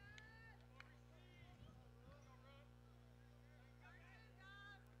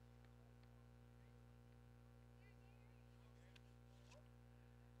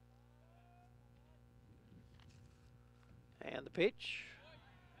 And the pitch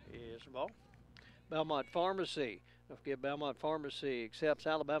is the ball. Belmont Pharmacy. Don't forget Belmont Pharmacy accepts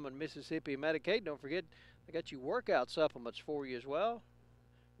Alabama and Mississippi Medicaid. Don't forget they got you workout supplements for you as well.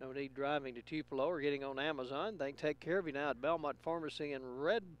 No need driving to Tupelo or getting on Amazon. They can take care of you now at Belmont Pharmacy and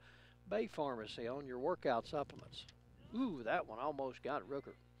Red Bay Pharmacy on your workout supplements. Ooh, that one almost got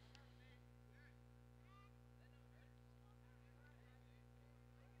Rooker.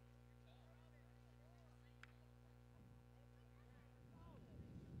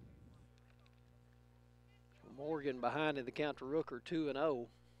 Morgan behind in the count to Rooker, 2-0.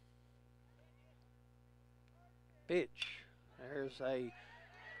 Pitch. There's a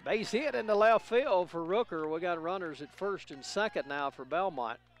base hit in the left field for Rooker. We got runners at first and second now for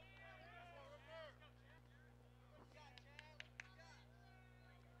Belmont.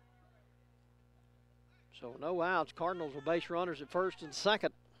 So no outs. Cardinals will base runners at first and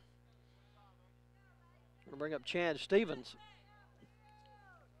second. Going to bring up Chad Stevens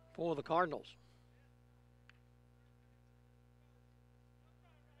for the Cardinals.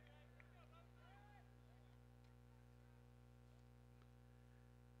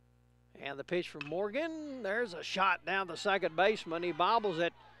 And the pitch from Morgan. There's a shot down the second baseman. He bobbles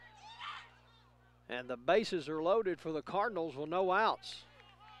it. And the bases are loaded for the Cardinals with no outs.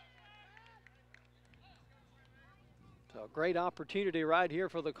 So a great opportunity right here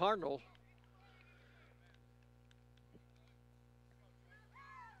for the Cardinals.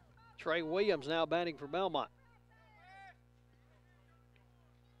 Trey Williams now batting for Belmont.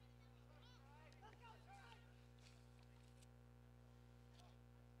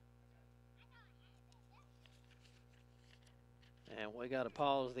 And we got to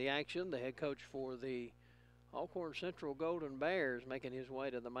pause the action. The head coach for the Alcorn Central Golden Bears making his way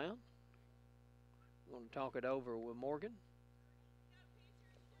to the mound. I'm going to talk it over with Morgan.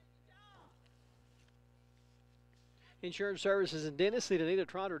 Insurance services and dentists. See Anita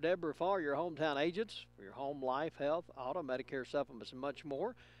Trotter, Deborah Farr, your hometown agents for your home, life, health, auto, Medicare supplements, and much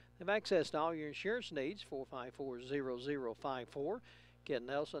more. They have access to all your insurance needs. 454-0054. Ken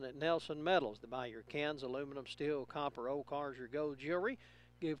Nelson at Nelson Metals. They buy your cans, aluminum, steel, copper, old cars, your gold jewelry.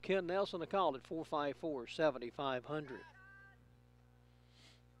 Give Ken Nelson a call at 454-7500.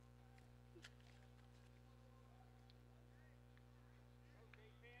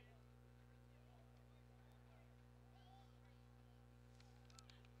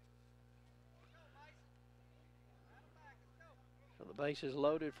 So the base is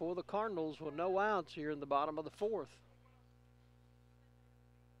loaded for the Cardinals with no outs here in the bottom of the fourth.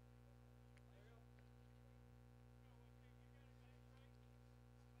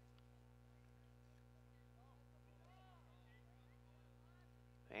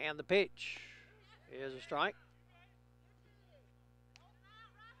 And the pitch is a strike.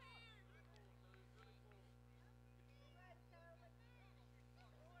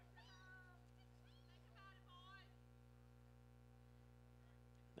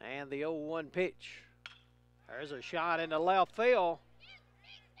 And the 0-1 pitch. There's a shot in the left field.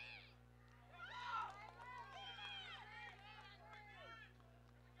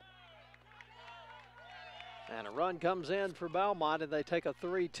 And a run comes in for Belmont, and they take a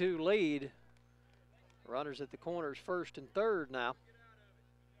 3-2 lead. Runners at the corners first and third now.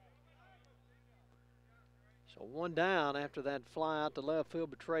 So one down after that fly out to left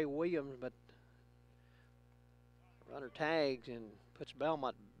field by Trey Williams, but runner tags and puts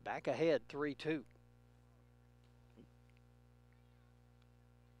Belmont back ahead 3-2.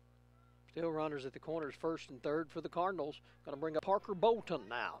 Still runners at the corners first and third for the Cardinals. Going to bring up Parker Bolton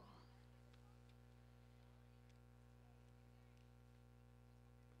now.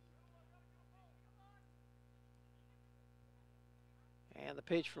 And the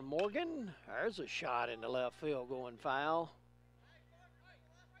pitch from Morgan. There's a shot in the left field going foul.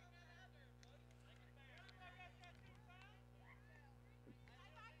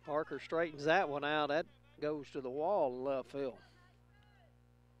 Parker straightens that one out. That goes to the wall in left field.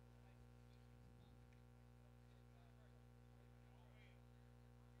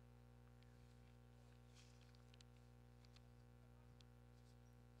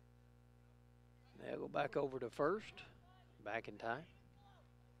 They'll go back over to first. Back in time.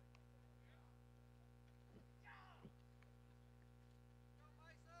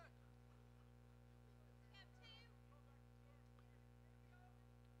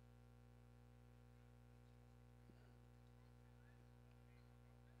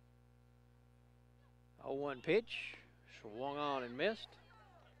 0-1 pitch. Swung on and missed.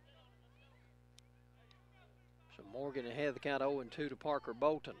 So Morgan ahead of the count 0-2 to Parker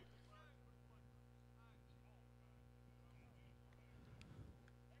Bolton.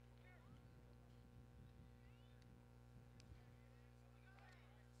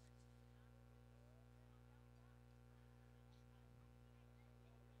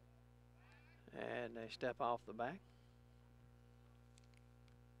 And they step off the back.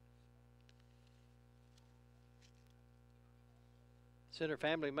 Center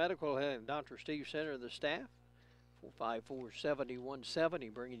Family Medical and Dr. Steve Center of the staff.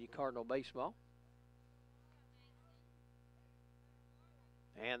 454-7170 bringing you Cardinal baseball.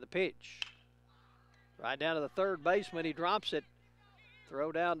 And the pitch. Right down to the third baseman. He drops it.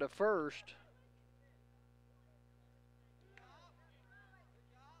 Throw down to first.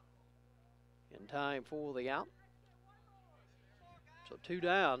 In time for the out. So 2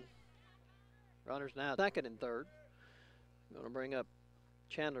 down. Runners now second and third. Going to bring up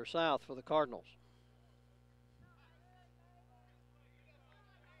Chandler South for the Cardinals.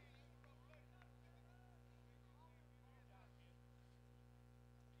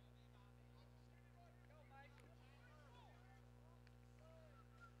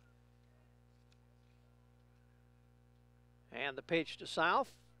 And the pitch to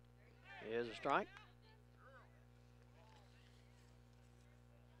South is a strike.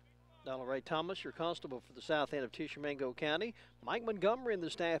 Donald Ray Thomas, your constable for the south end of Tishomingo County. Mike Montgomery and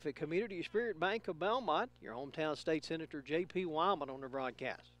the staff at Community Spirit Bank of Belmont. Your hometown state senator J.P. Wyman on the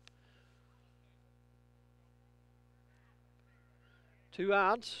broadcast. 2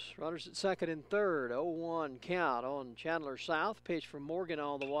 outs, runners at second and third. 0-1 count on Chandler South. Pitch from Morgan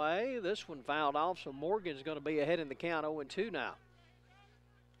on the way. This one fouled off, so Morgan's going to be ahead in the count 0-2 now.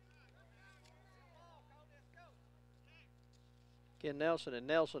 Ken Nelson and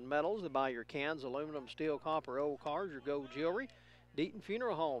Nelson Metals. They buy your cans, aluminum, steel, copper, old cars, your gold jewelry. Deaton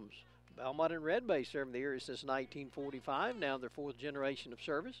Funeral Homes. Belmont and Red Bay serving the area since 1945. Now their 4th generation of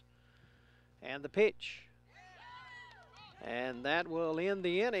service. And the pitch. And that will end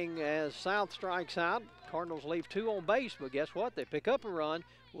the inning as South strikes out. Cardinals leave 2 on base, but guess what? They pick up a run.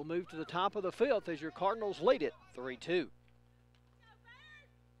 We'll move to the top of the 5th as your Cardinals lead it 3-2.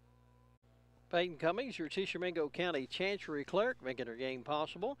 Peyton Cummings, your Tishomingo County Chancery Clerk, making her game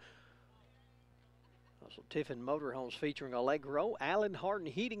possible. Also, Tiffin Motorhomes featuring Allegro. Allen Harden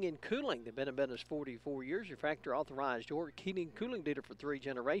Heating and Cooling. They've been in business 44 years. Your factory authorized York Heating and Cooling dealer for 3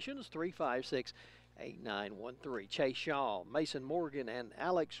 generations. 356-8913. Chase Shaw, Mason Morgan, and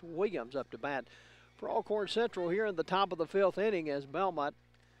Alex Williams up to bat for Alcorn Central here in the top of the 5th inning as Belmont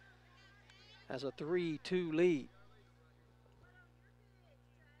has a 3-2 lead.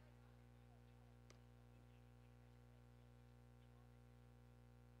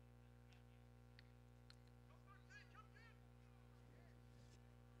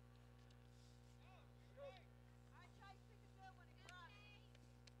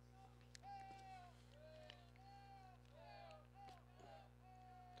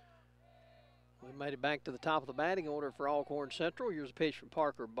 We made it back to the top of the batting order for Alcorn Central. Here's a pitch from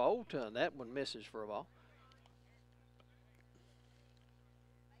Parker Bolton. That one misses for a ball.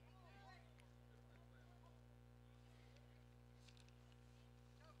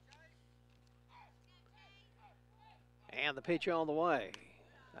 And the pitch on the way.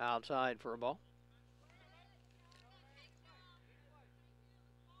 Outside for a ball.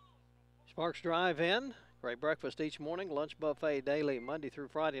 Sparks Drive In. Great breakfast each morning, lunch buffet daily Monday through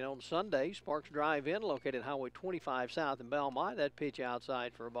Friday and on Sunday. Sparks Drive In, located Highway 25 South in Belmont. That pitch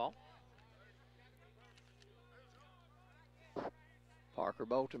outside for a ball. Parker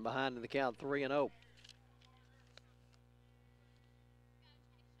Bolton behind in the count 3-0.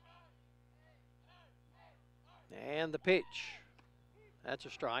 And the pitch. That's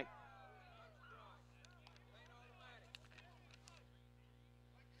a strike.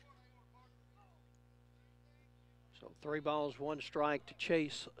 So 3 balls, 1 strike to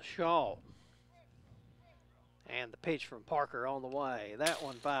Chase Shaw. And the pitch from Parker on the way. That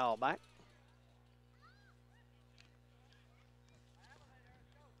one foul back.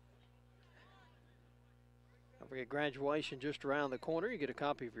 Don't forget graduation just around the corner. You get a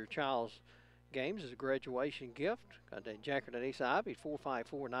copy of your child's games as a graduation gift. Contact Jackard and East Ivy,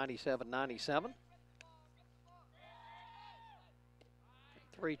 454-9797.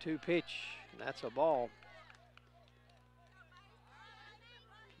 3-2 pitch, and that's a ball.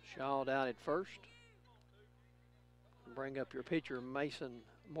 Shaw down at first. Bring up your pitcher, Mason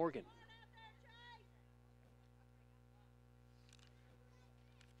Morgan.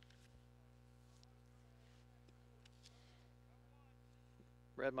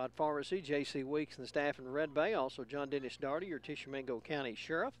 Redmont Pharmacy, J.C. Weeks and the staff in Red Bay. Also John Dennis Darty, your Tishomingo County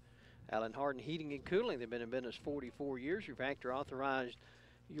Sheriff. Allen Harden Heating and Cooling. They've been in business 44 years. Your factory authorized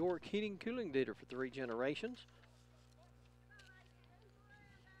York Heating Cooling dealer for 3 generations.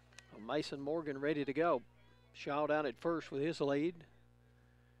 Well, Mason Morgan ready to go. Shaw down at first with his lead.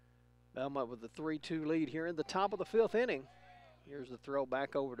 Belmont with the 3-2 lead here in the top of the 5th inning. Here's the throw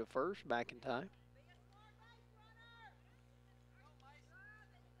back over to first, back in time.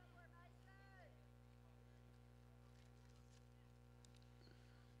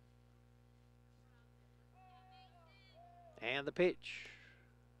 And the pitch.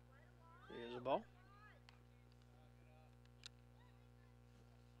 Here's the ball.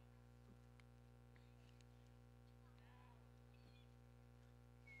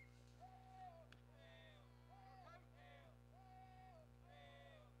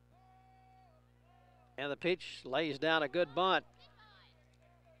 And the pitch lays down a good bunt.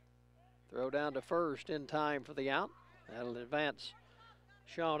 Throw down to first in time for the out. That'll advance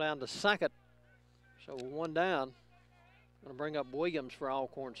Shaw down to second. So 1 down. Going to bring up Williams for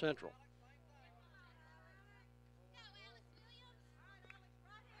Alcorn Central.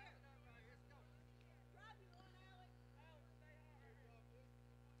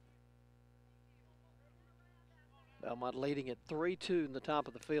 Belmont leading at 3-2 in the top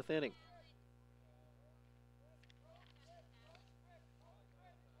of the 5th inning.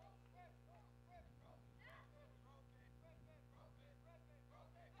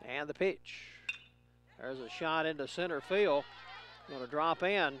 And the pitch. There's a shot into center field. Going to drop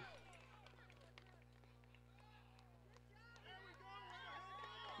in.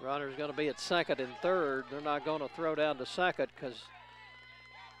 Runner's going to be at second and third. They're not going to throw down to second because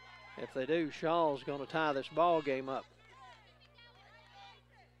if they do, Shaw's going to tie this ball game up.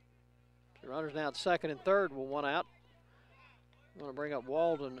 The runner's now at second and third with 1 out. I'm going to bring up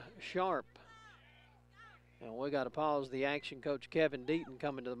Walden Sharp. And we got to pause the action. Coach Kevin Deaton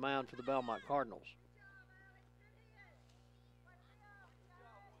coming to the mound for the Belmont Cardinals.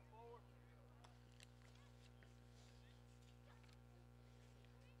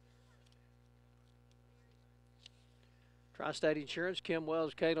 Tri-State Insurance, Kim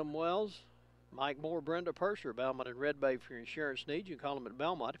Wells, Caleb Wells, Mike Moore, Brenda Purser, Belmont and Red Bay for your insurance needs. You can call them at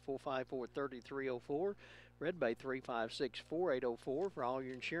Belmont at 454-3304, Red Bay 356-4804 for all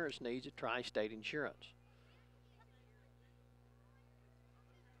your insurance needs at Tri-State Insurance.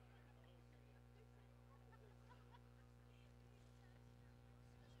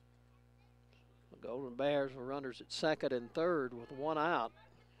 The Golden Bears were runners at second and third with 1 out.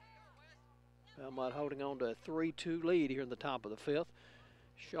 Belmont holding on to a 3-2 lead here in the top of the 5th.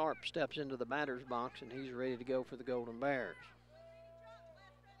 Sharp steps into the batter's box, and he's ready to go for the Golden Bears.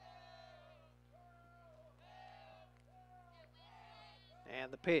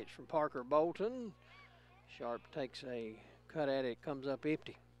 And the pitch from Parker Bolton. Sharp takes a cut at it, comes up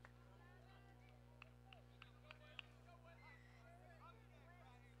empty.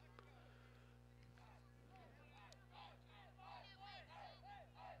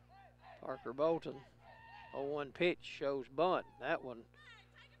 Parker Bolton, 0-1 pitch, shows bunt. That one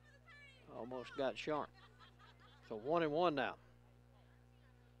almost got Sharp. So 1-1 now.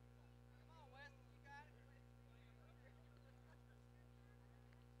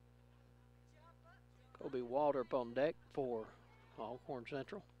 Kobe Waldrop on deck for Alcorn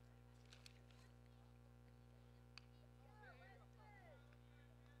Central.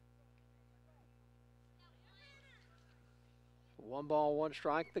 One ball, 1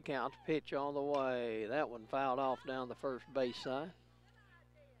 strike, the count. Pitch on the way. That one fouled off down the first base side.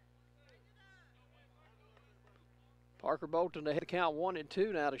 Parker Bolton to hit the count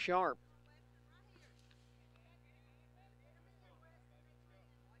 1-2 now to Sharp.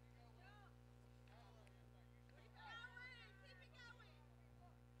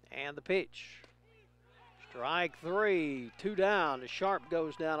 And the pitch. Strike 3, 2 down. Sharp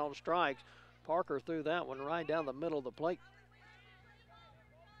goes down on strikes. Parker threw that one right down the middle of the plate.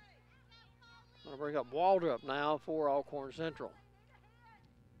 Going to bring up Waldrop now for Alcorn Central.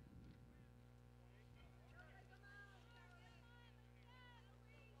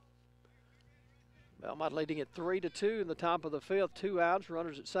 Belmont leading at 3-2 in the top of the 5th. 2 outs,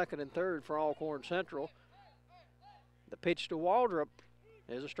 runners at second and third for Alcorn Central. The pitch to Waldrop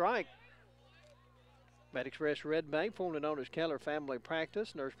is a strike. MedExpress Red Bay, formerly known as Keller Family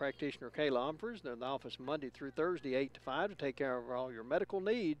Practice. Nurse practitioner Kayla Humphers. They're in the office Monday through Thursday, 8 to 5, to take care of all your medical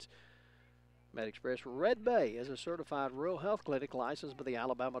needs. MedExpress Red Bay is a certified rural health clinic licensed by the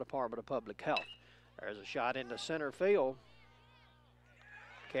Alabama Department of Public Health. There's a shot into center field.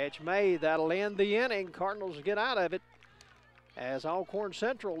 Catch made. That'll end the inning. Cardinals get out of it. as Alcorn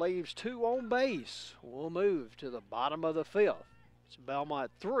Central leaves 2 on base. We'll move to the bottom of the 5th. It's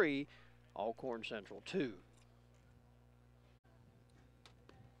Belmont 3, Alcorn Central 2.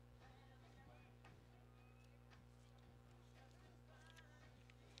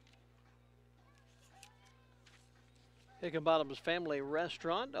 Hickenbottom's Family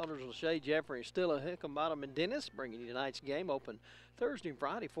Restaurant, owners Lachey, Jeffrey, and Stilla Hickenbottom and Dennis, bringing you tonight's game. Open Thursday and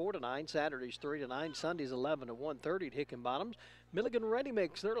Friday 4 to 9, Saturdays 3 to 9, Sundays 11 to 1:30 at Hickenbottom's. Milligan Ready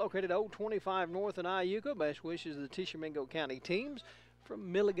Mix, they're located 025 North in Iuka. Best wishes to the Tishomingo County teams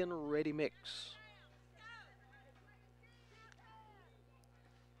from Milligan Ready Mix.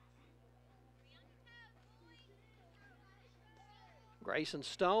 Grayson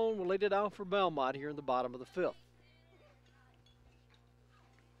Stone will lead it off for Belmont here in the bottom of the 5th.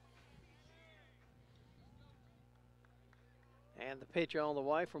 And the pitch on the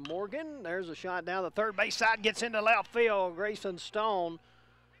way from Morgan. There's a shot down the third base side, gets into left field. Grayson Stone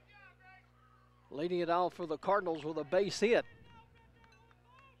leading it off for the Cardinals with a base hit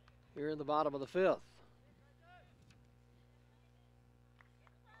here in the bottom of the 5th.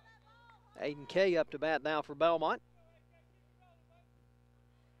 Aiden Kay up to bat now for Belmont.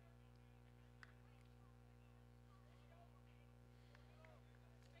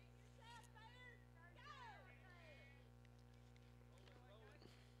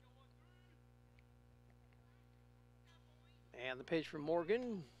 And the pitch from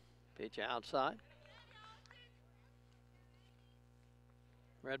Morgan, pitch outside.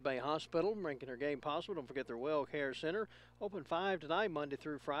 Red Bay Hospital making their game possible. Don't forget their Well Care Center. Open 5 to 9 Monday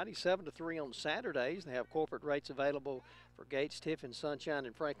through Friday, 7 to 3 on Saturdays. They have corporate rates available for Gates, Tiffin, Sunshine,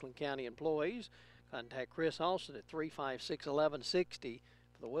 and Franklin County employees. Contact Chris Austin at 356-1160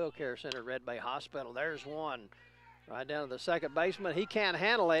 for the Well Care Center at Red Bay Hospital. There's one right down to the second baseman. He can't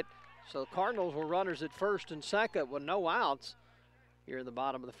handle it. So the Cardinals were runners at first and second with no outs here in the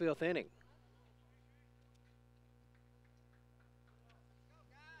bottom of the 5th inning.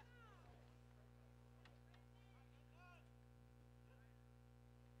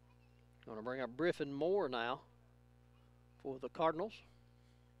 Going to bring up Griffin Moore now for the Cardinals.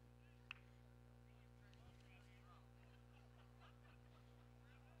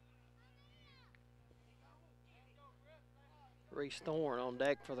 Reese Thorne on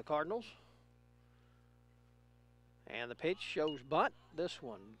deck for the Cardinals. And the pitch shows bunt. This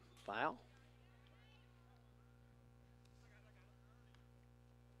one foul.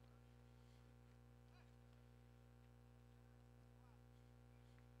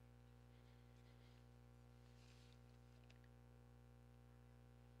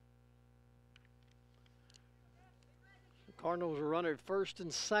 The Cardinals are running first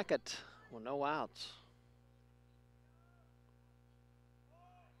and second with no outs.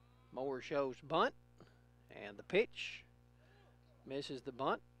 Moore shows bunt, and the pitch misses the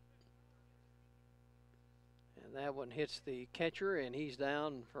bunt. And that one hits the catcher, and he's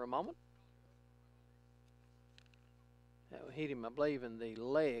down for a moment. That hit him, I believe, in the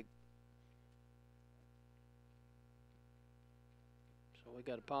leg. So we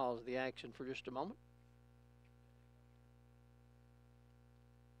got to pause the action for just a moment.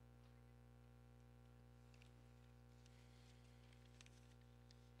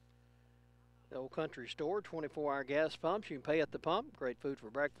 The Old Country Store, 24-hour gas pumps. You can pay at the pump. Great food for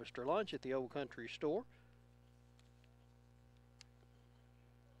breakfast or lunch at the Old Country Store.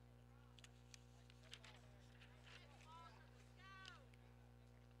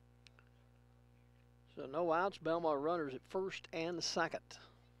 So no outs. Belmont runners at first and second.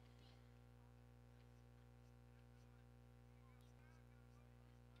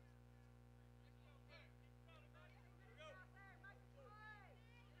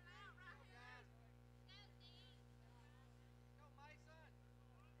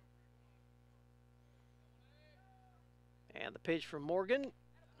 And the pitch from Morgan,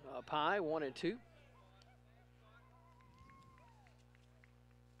 up high, 1-2.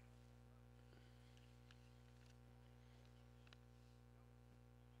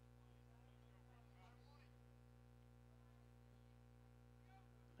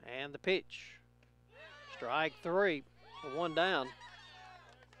 And the pitch, strike 3, 1 down.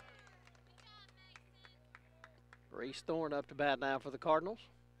 Reese Thorne up to bat now for the Cardinals.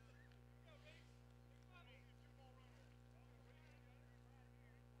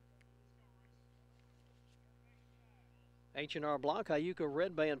 H&R Block, Iuka,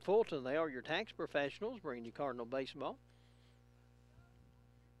 Red Bay, and Fulton. They are your tax professionals, bringing you Cardinal baseball.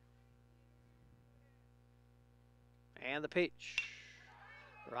 And the pitch.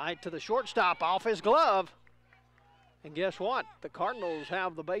 Right to the shortstop, off his glove. And guess what? The Cardinals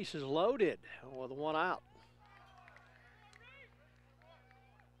have the bases loaded with 1 out.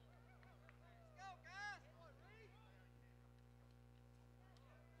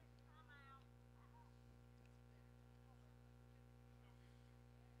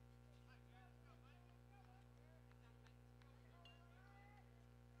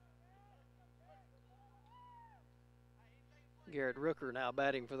 Garrett Rooker now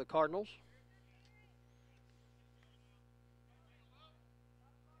batting for the Cardinals.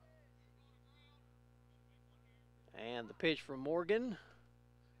 And the pitch from Morgan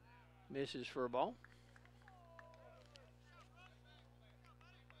misses for a ball.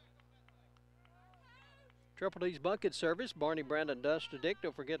 Triple D's Bucket Service, Barney, Brandon, Dust, Dick.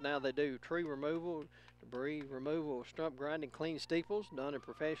 Don't forget now they do tree removal, debris removal, stump grinding, clean steeples, done in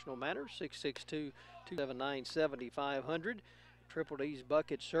professional manner. 662-279-7500. Triple D's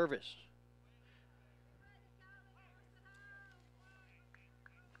Bucket Service.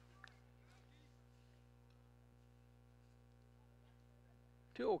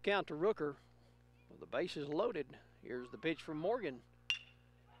 Two-0 count to Rooker. Well, the base is loaded. Here's the pitch from Morgan.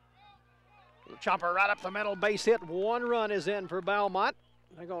 The chopper right up the middle, base hit. One run is in for Belmont.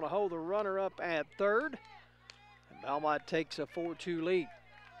 They're going to hold the runner up at third. And Belmont takes a 4-2 lead.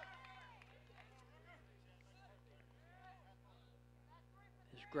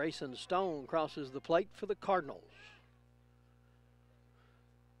 As Grayson Stone crosses the plate for the Cardinals.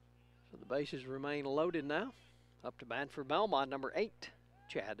 So the bases remain loaded now. Up to bat for Belmont, number 8,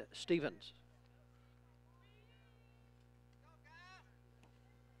 Chad Stevens.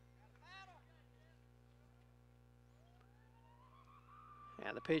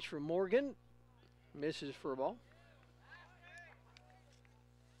 And the pitch from Morgan misses for a ball.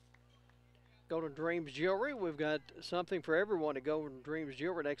 Golden Dreams Jewelry. We've got something for everyone at Golden Dreams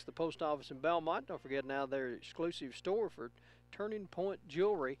Jewelry next to the post office in Belmont. Don't forget now their exclusive store for Turning Point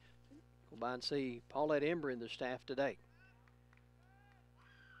Jewelry. Go by and see Paulette Embry and the staff today.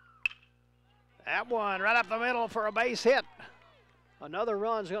 That one right up the middle for a base hit. Another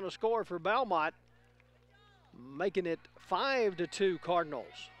run's going to score for Belmont, making it 5-2 Cardinals.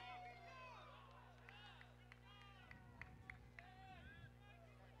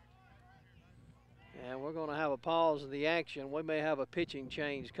 And we're going to have a pause in the action. We may have a pitching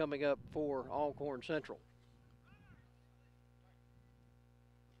change coming up for Alcorn Central.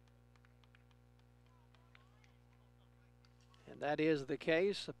 And that is the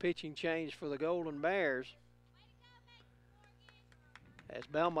case, a pitching change for the Golden Bears, as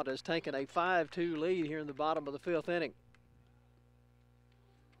Belmont has taken a 5-2 lead here in the bottom of the 5th inning.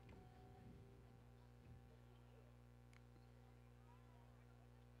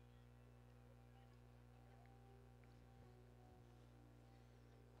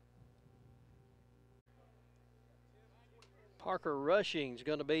 Parker Rushing is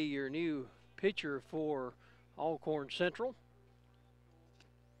going to be your new pitcher for Alcorn Central.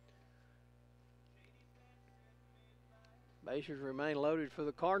 Bases remain loaded for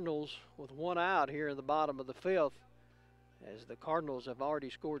the Cardinals with one out here in the bottom of the 5th, as the Cardinals have already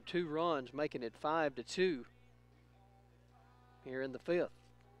scored 2 runs, making it 5-2 here in the 5th.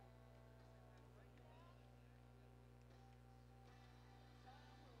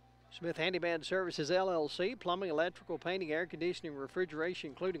 Smith Handyman Services LLC, plumbing, electrical, painting, air conditioning, refrigeration,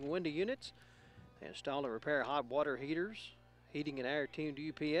 including window units. They install and repair hot water heaters, heating and air tuned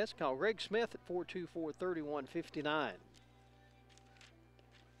UPS. Call Greg Smith at 424-3159.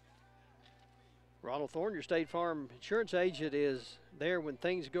 Ronald Thorne, your State Farm insurance agent, is there when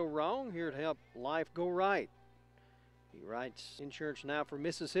things go wrong, here to help life go right. He writes insurance now for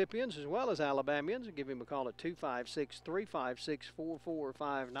Mississippians as well as Alabamians. Give him a call at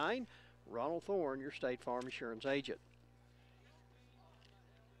 256-356-4459. Ronald Thorne, your State Farm insurance agent.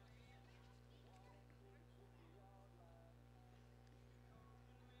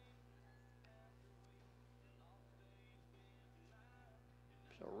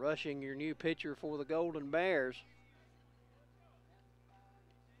 So Rushing, your new pitcher for the Golden Bears.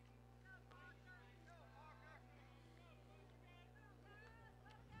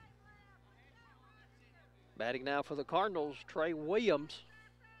 Batting now for the Cardinals, Trey Williams.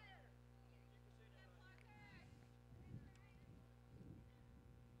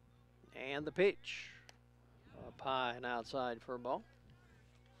 And the pitch. Up high and outside for a ball.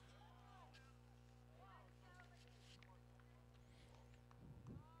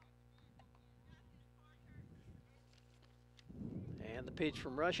 And the pitch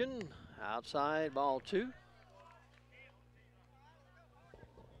from Russian, outside, ball 2.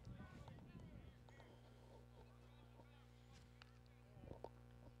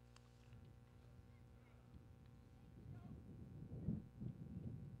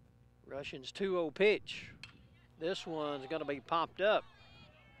 Russian's 2-0 pitch. This one's going to be popped up.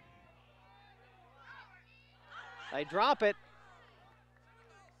 They drop it.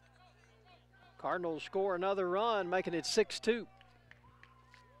 Cardinals score another run, making it 6-2.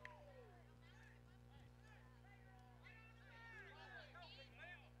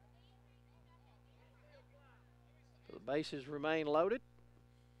 The Bases remain loaded.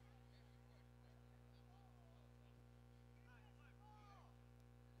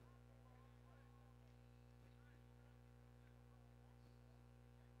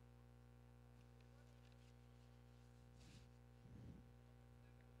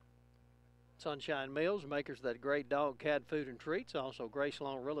 Sunshine Mills, makers of that great dog, cat food, and treats. Also, Grace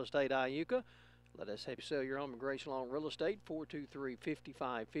Long Real Estate, Iuka. Let us help you sell your home at Grace Long Real Estate,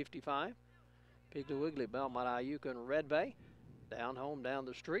 423-5555. Piggly Wiggly, Belmont, Iuka, and Red Bay. Down home, down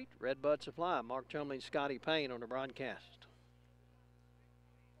the street, Red Bud Supply. Mark Chumley and Scotty Payne on the broadcast.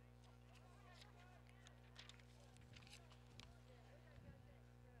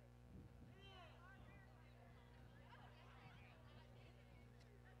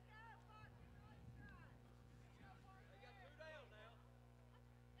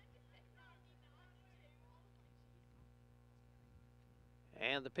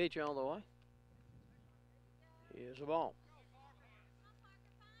 And the pitch on the way. Here's the ball.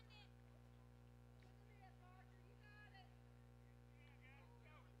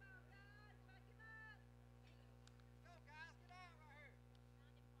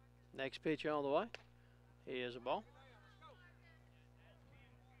 Next pitch on the way. Here's the ball.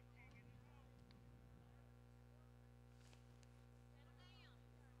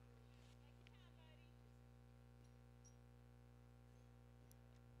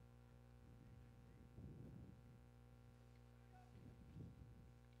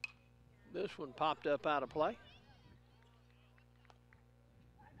 This one popped up out of play.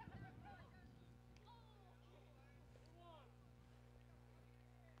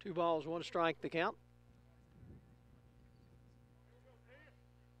 Two balls, one strike, the count.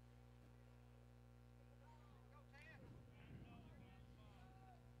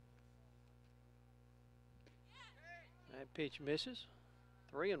 That pitch misses.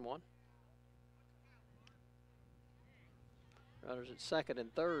 3-1. Runners at second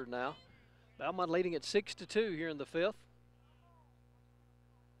and third now. Belmont leading at 6-2 here in the fifth.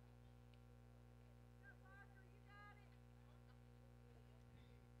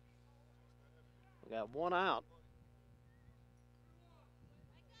 We got one out.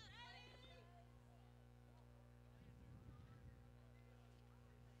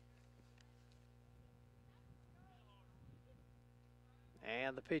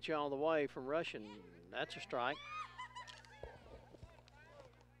 And the pitch on the way from Russian. That's a strike.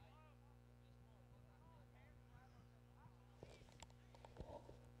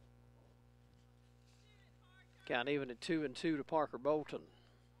 Count even at 2-2 to Parker Bolton.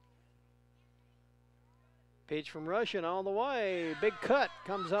 Pitch from Russian on the way. Big cut,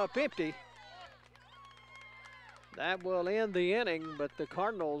 comes up empty. That will end the inning, but the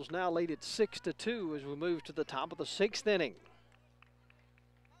Cardinals now lead at 6-2 as we move to the top of the sixth inning.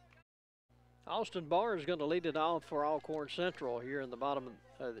 Austin Barr is going to lead it off for Alcorn Central here in the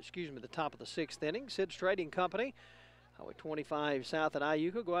the top of the sixth inning. Sid's Trading Company, Highway 25 south at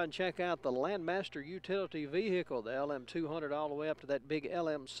Iuka. Go out and check out the Landmaster utility vehicle, the LM200 all the way up to that big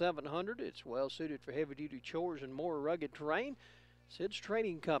LM700. It's well suited for heavy duty chores and more rugged terrain. Sid's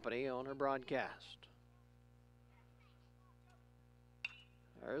Trading Company on her broadcast.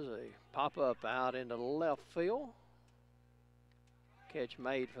 There's a pop-up out into the left field. Catch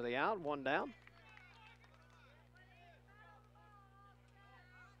made for the out, one down.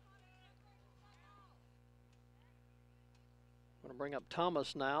 Going to bring up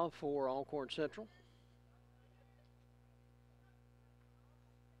Thomas now for Alcorn Central.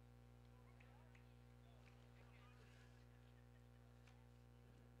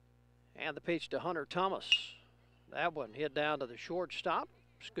 And the pitch to Hunter Thomas. That one hit down to the shortstop.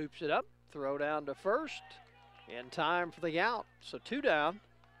 Scoops it up, throw down to first. In time for the out, so two down.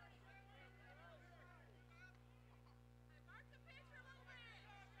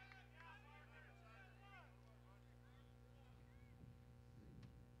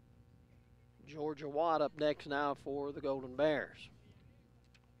 Georgia Watt up next now for the Golden Bears.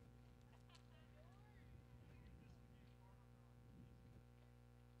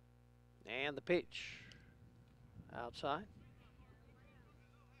 And the pitch outside.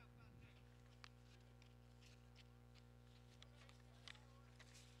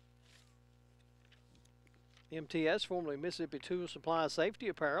 MTS, formerly Mississippi Tool Supply Safety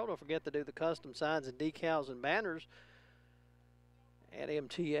Apparel. Don't forget to do the custom signs and decals and banners at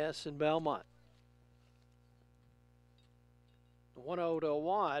MTS in Belmont. 1-0 to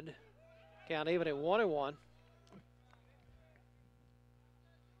Wad. Count even at 1-1.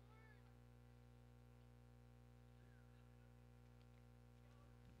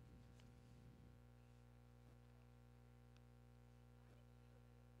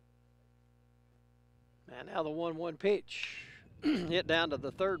 And now the 1-1 pitch. Hit down to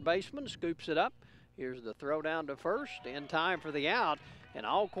the third baseman, scoops it up. Here's the throw down to first, in time for the out. And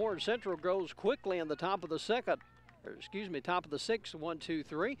Alcorn Central goes quickly in the top of the top of the sixth,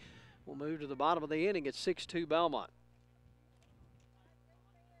 1-2-3. We'll move to the bottom of the inning at 6-2 Belmont.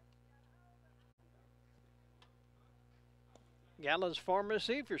 Gatlins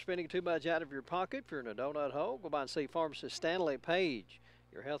Pharmacy, if you're spending too much out of your pocket, if you're in a donut hole, go by and see pharmacist Stanley Page,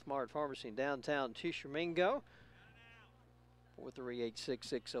 your Health Mart Pharmacy in downtown Tishomingo.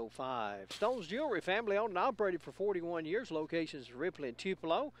 438-6605. Stone's Jewelry, family owned and operated for 41 years. Locations in Ripley and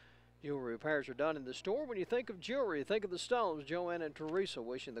Tupelo. Jewelry repairs are done in the store. When you think of jewelry, think of the Stones. Joanne and Teresa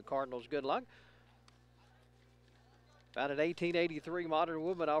wishing the Cardinals good luck. Founded in 1883, Modern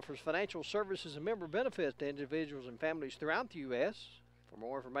Woodman offers financial services and member benefits to individuals and families throughout the U.S. For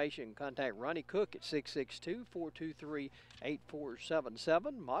more information, contact Ronnie Cook at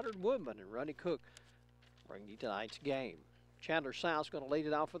 662-423-8477. Modern Woodman and Ronnie Cook bring you tonight's game. Chandler South's going to lead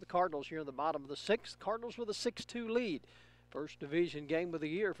it off for the Cardinals here in the bottom of the sixth. Cardinals with a 6-2 lead. First division game of the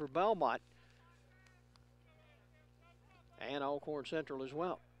year for Belmont and Alcorn Central as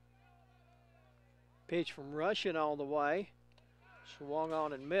well. Pitch from Russian all the way. Swung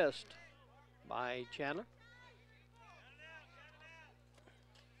on and missed by Chandler.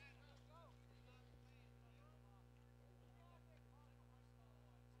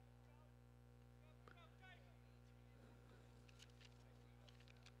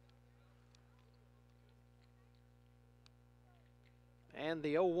 And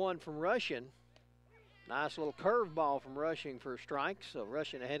the 0-1 from Russian. Nice little curveball from Rushing for a strike. So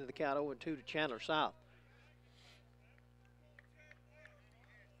Russian ahead of the count 0-2 to Chandler South.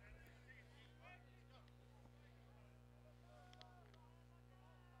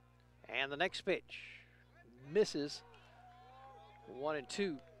 And the next pitch misses.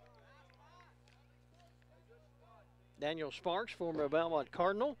 1-2. Daniel Sparks, former Belmont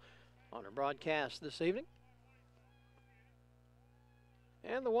Cardinal, on our broadcast this evening.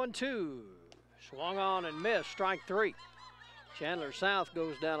 And the 1-2. Swung on and missed. Strike three. Chandler South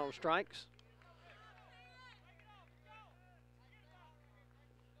goes down on strikes.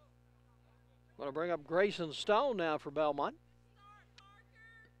 Going to bring up Grayson Stone now for Belmont.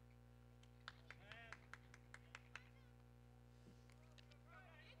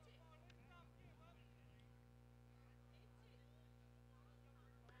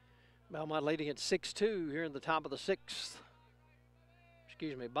 Belmont leading at 6-2 here in the top of the sixth.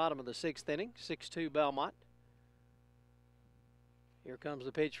 Bottom of the sixth inning. 6-2 Belmont. Here comes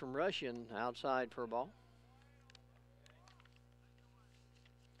the pitch from Russian, outside for a ball.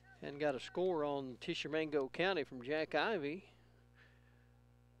 And got a score on Tishomingo County from Jack Ivy.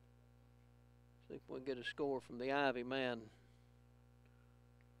 See if we can get a score from the Ivy man.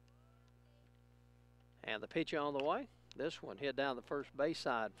 And the pitch on the way. This one hit down the first base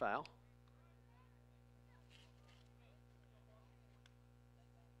side, foul.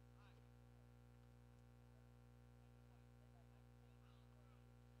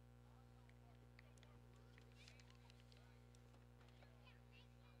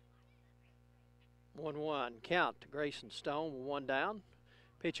 One count to Grayson Stone with one down.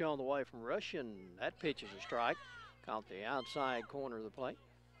 Pitch on the way from Russian. That pitch is a strike. Caught the outside corner of the plate.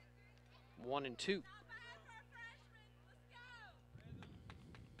 1-2.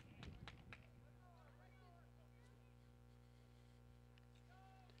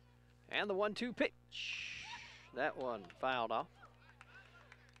 And the 1-2 pitch. That one fouled off.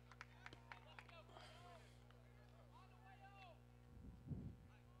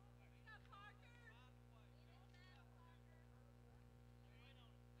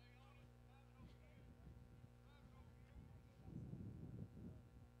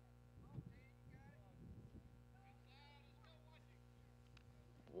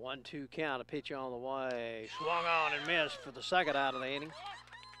 One-two count, a pitch on the way. Swung on and missed for the second out of the inning.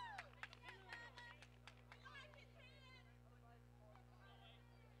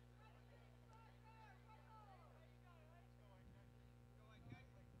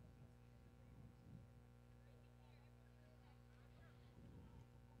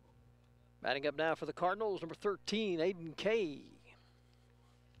 Batting up now for the Cardinals, number 13, Aiden Kay.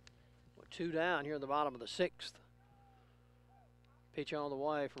 With two down here in the bottom of the sixth. Pitch on the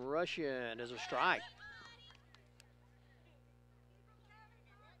way from Russian is a strike.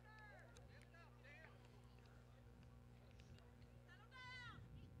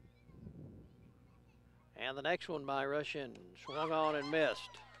 And the next one by Russian, swung on and missed.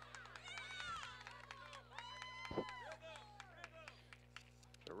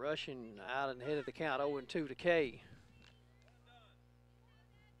 So Russian out and hit at the count, 0-2 to Kay.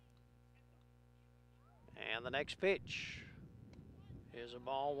 And the next pitch is a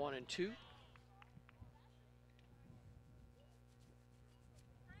ball 1-2.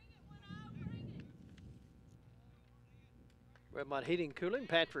 Belmont Heating Cooling,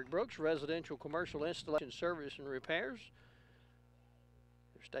 Patrick Brooks, residential commercial installation service and repairs.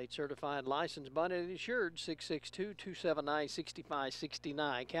 Their state certified, licensed, bonded, and insured.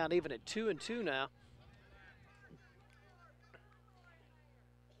 662-279-6569. Count even at 2-2 now.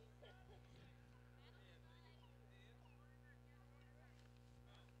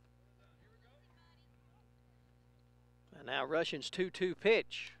 And now Russian's 2-2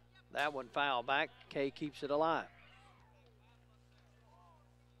 pitch. That one foul back. Kay keeps it alive.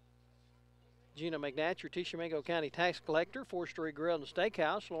 Gina McNatt, your Tishomingo County tax collector, 4-Story Grill and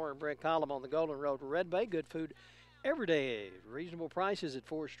Steakhouse. Lauren Brent Column on the Golden Road to Red Bay. Good food every day. Reasonable prices at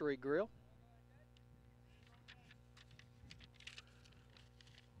 4th Street Grill.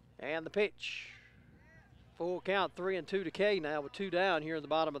 And the pitch. Full count, 3-2 to Kay now with 2 down here in the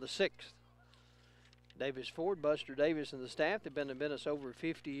bottom of the 6th. Davis Ford, Buster Davis and the staff have been in business over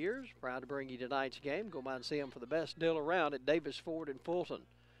 50 years. Proud to bring you tonight's game. Go by and see them for the best deal around at Davis Ford in Fulton.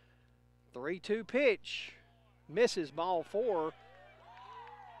 3-2 pitch. Misses, ball 4.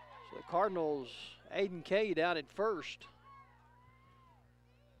 So the Cardinals, Aiden Kay down at first.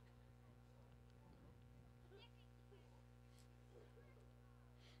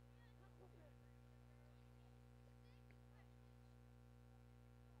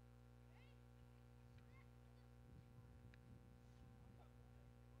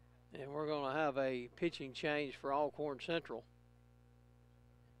 And we're going to have a pitching change for Alcorn Central.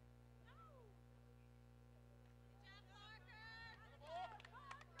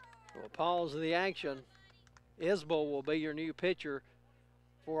 We'll pause the action. Isbell will be your new pitcher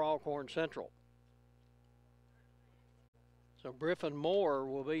for Alcorn Central. So Griffin Moore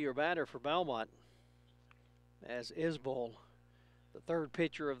will be your batter for Belmont, as Isbell, the 3rd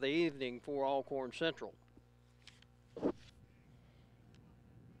pitcher of the evening for Alcorn Central.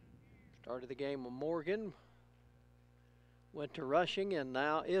 Started the game with Morgan, went to Rushing, and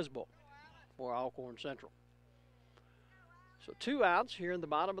now Isbell for Alcorn Central. So 2 outs here in the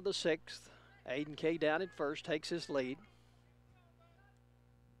bottom of the 6th. Aiden Kay down at first, takes his lead.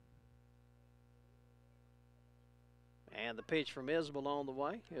 And the pitch from Isbell on the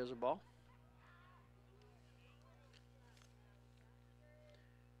way. Here's a ball.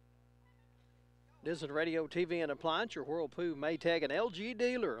 This is Radio, TV, and Appliance, your Whirlpool, Maytag, and LG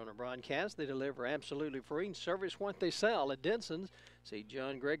dealer. On a broadcast, they deliver absolutely free and service what they sell at Denson's. See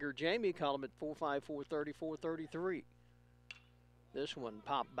John, Greg, or Jamie. Call them at 454-3433. This one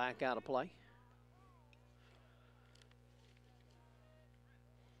popped back out of play.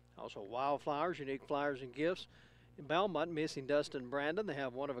 Also, Wildflowers, unique flowers and gifts. In Belmont, Missing Dust and Brandon, they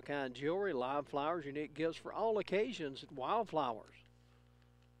have one-of-a-kind jewelry, live flowers, unique gifts for all occasions at Wildflowers.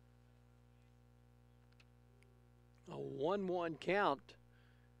 A 1-1 count.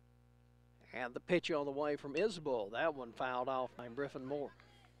 And the pitch on the way from Isbell. That one fouled off by Griffin Moore.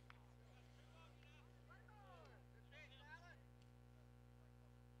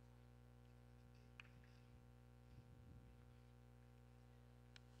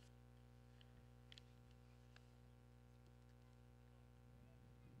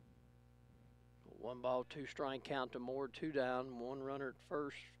 One ball, 2 strike count to Moore, 2 down, 1 runner at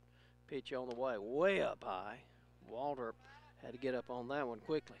first. Pitch on the way, way up high. Walter had to get up on that one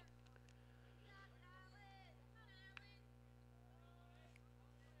quickly.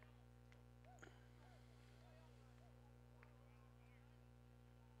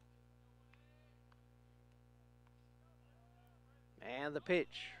 And the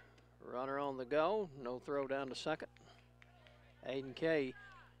pitch. Runner on the go, no throw down to second. Aiden Kay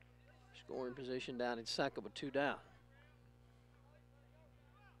scoring position down in second with 2 down.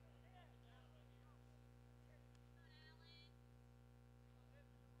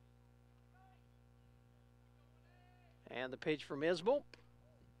 And the pitch from Isbell.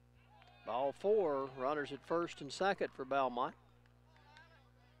 Ball 4, runners at first and second for Belmont.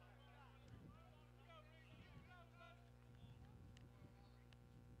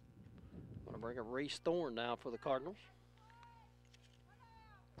 Going to bring up Reese Thorne now for the Cardinals.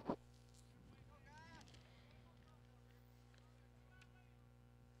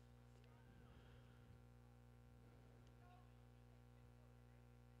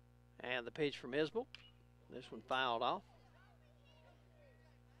 And the pitch from Isbell. This one fouled off.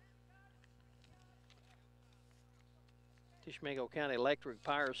 Tishomingo County Electric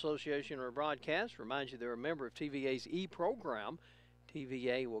Power Association or broadcast reminds you they're a member of TVA's E program.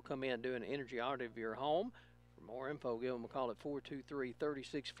 TVA will come in and do an energy audit of your home. For more info, give them a call at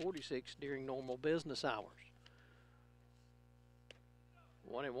 423-3646 during normal business hours.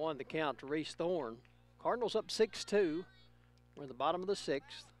 1-1 the count to Reese Thorne. Cardinals up 6-2. We're in the bottom of the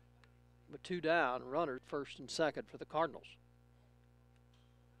sixth with 2 down. Runners first and second for the Cardinals.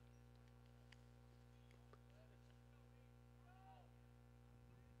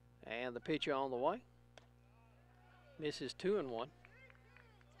 And the pitch on the way. Misses 2-1.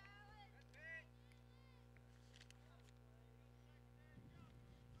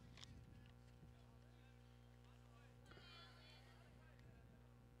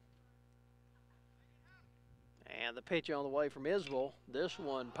 And the pitch on the way from Isbell. This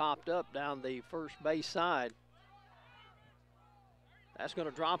one popped up down the first base side. That's going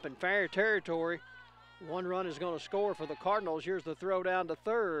to drop in fair territory. 1 run is going to score for the Cardinals. Here's the throw down to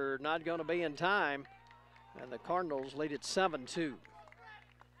third. Not going to be in time. And the Cardinals lead it 7-2.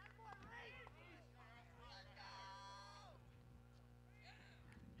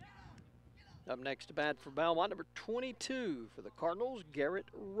 Up next to bat for Belmont, number 22 for the Cardinals, Garrett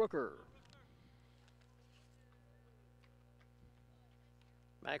Rooker.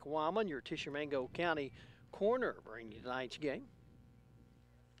 Mac Wyman, your Tishomingo County corner, bringing you tonight's game.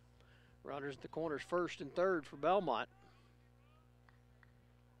 Runners at the corners first and third for Belmont.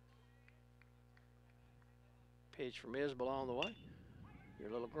 Pitch from Isbell on the way. Your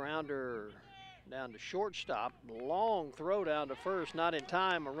little grounder down to shortstop. Long throw down to first, not in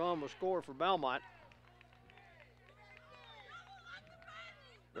time. A run will score for Belmont.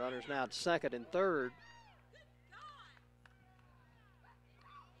 Runners now at second and third.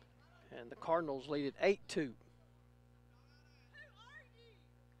 And the Cardinals lead it 8-2.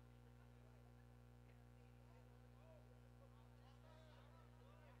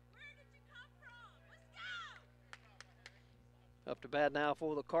 Up to bat now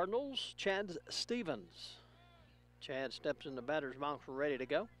for the Cardinals, Chad Stevens. Chad steps in the batter's box, ready to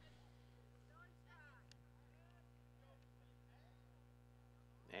go.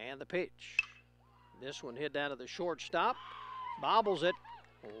 And the pitch. This one hit down to the shortstop. Bobbles it.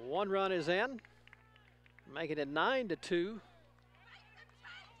 1 run is in, making it 9-2.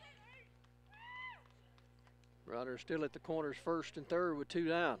 Runners still at the corners first and third with 2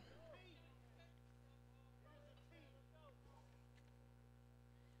 down.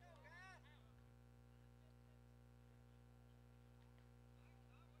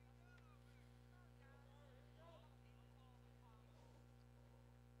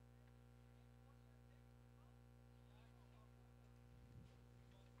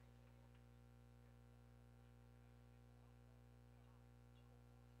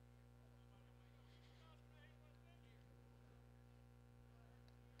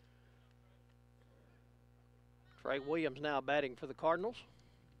 Trey Williams now batting for the Cardinals.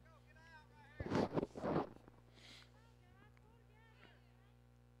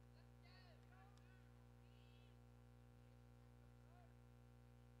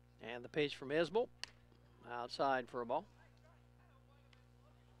 And the pitch from Isbell. Outside for a ball.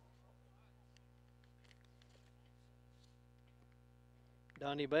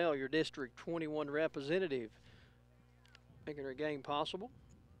 Donnie Bell, your District 21 representative, making her game possible.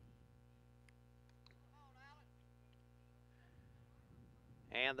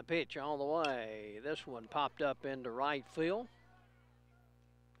 And the pitch on the way. This one popped up into right field.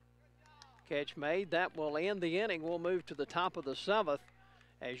 Catch made. That will end the inning. We'll move to the top of the 7th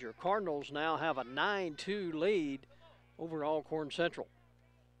as your Cardinals now have a 9-2 lead over Alcorn Central.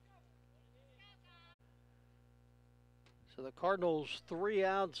 So the Cardinals 3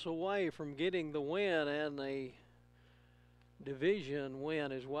 outs away from getting the win and a division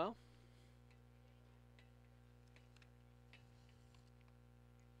win as well.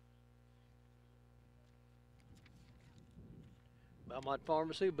 Belmont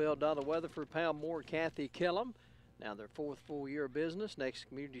Pharmacy, Bill Donna Weatherford, Pam Moore, Kathy Killam. Now their 4th full year of business. Next,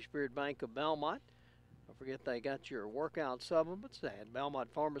 Community Spirit Bank of Belmont. Don't forget they got your workout supplements. They had Belmont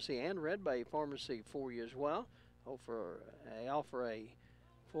Pharmacy and Red Bay Pharmacy for you as well. They offer a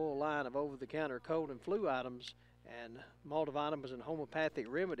full line of over-the-counter cold and flu items and multivitamins and homeopathic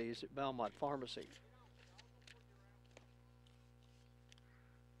remedies at Belmont Pharmacy.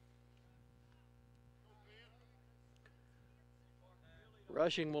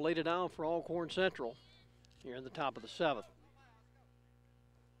 Rushing will lead it on for Alcorn Central here in the top of the 7th.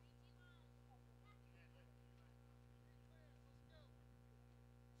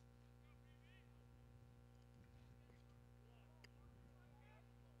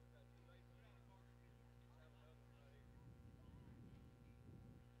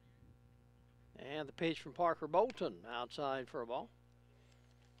 And the pitch from Parker Bolton outside for a ball.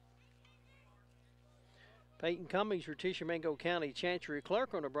 Peyton Cummings, your Tishomingo County Chancery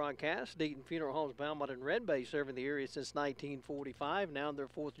Clerk on the broadcast. Deaton Funeral Homes, Belmont and Red Bay serving the area since 1945, now in their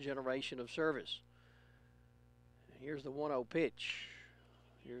 4th generation of service. Here's the 1-0 pitch.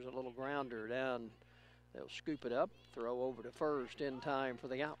 Here's a little grounder down. They'll scoop it up, throw over to first in time for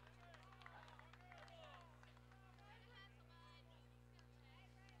the out.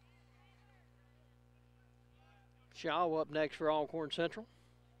 Shaw up next for Alcorn Central.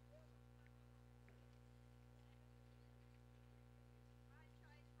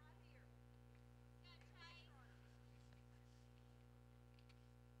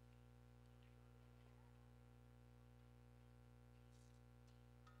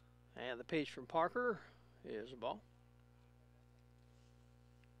 And the pitch from Parker is a ball.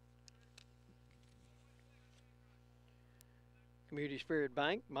 Community Spirit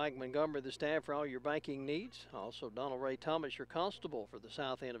Bank, Mike Montgomery, the staff for all your banking needs. Also Donald Ray Thomas, your constable for the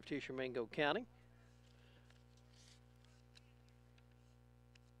south end of Tishomingo County.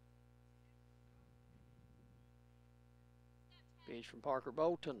 Pitch from Parker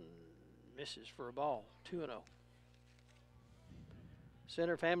Bolton, misses for a ball, 2-0.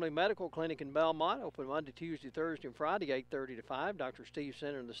 Center Family Medical Clinic in Belmont, open Monday, Tuesday, Thursday, and Friday, 8:30 to 5. Dr. Steve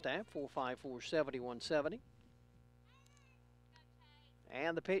Center and the staff, 454-7170.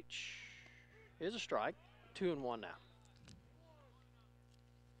 And the pitch is a strike, 2-1 now.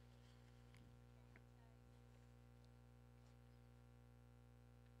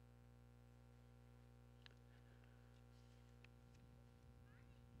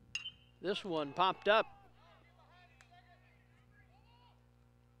 This one popped up.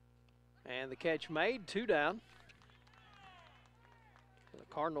 And the catch made, 2 down. The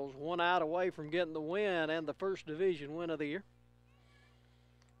Cardinals 1 out away from getting the win and the first division win of the year.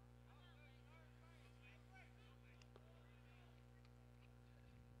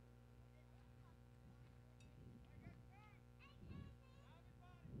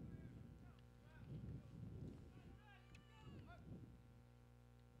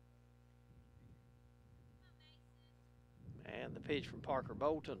 And the pitch from Parker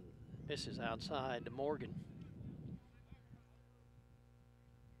Bolton misses outside to Morgan.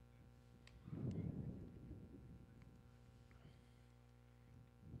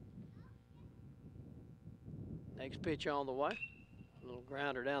 Next pitch on the way. A little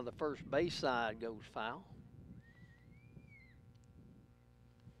grounder down the first base side goes foul.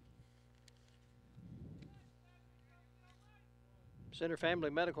 Center Family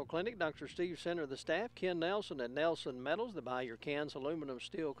Medical Clinic, Dr. Steve Center, the staff, Ken Nelson and Nelson Metals. They buy your cans, aluminum,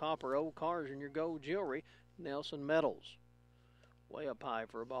 steel, copper, old cars, and your gold jewelry. Nelson Metals. Way up high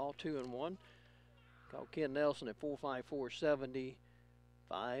for a ball, 2-1. Call Ken Nelson at 454-7500.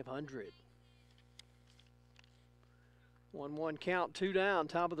 1-1 count, 2 down,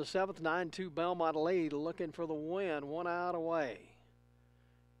 top of the 7th, 9-2 Belmont lead, looking for the win, 1 out away.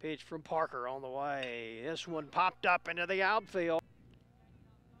 Pitch from Parker on the way. This one popped up into the outfield.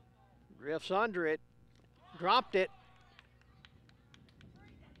 Drifts under it, dropped it.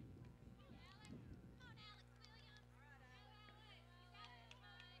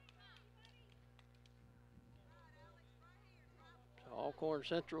 So Alcorn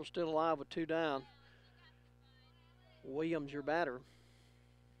Central still alive with 2 down. Williams, your batter.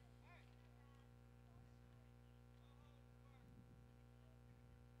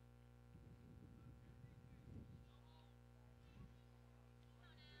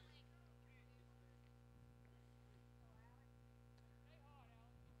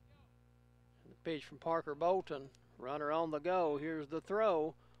 Pitch from Parker Bolton. Runner on the go. Here's the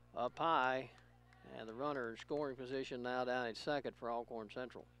throw up high. And the runner in scoring position now down at second for Alcorn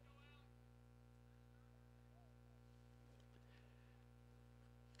Central.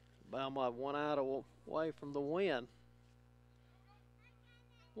 Belmont 1 out away from the win.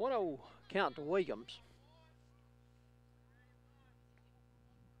 1-0 count to Williams.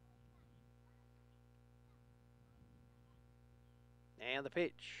 And the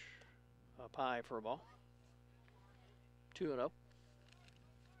pitch. Up high for a ball. 2-0.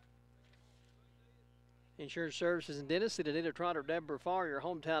 Insurance Services and Dentists, Anita Trotter, Deborah Farr, your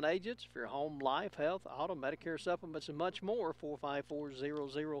hometown agents for your home, life, health, auto, Medicare supplements, and much more.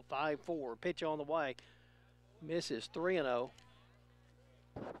 454-0054. Pitch on the way. Misses, 3-0.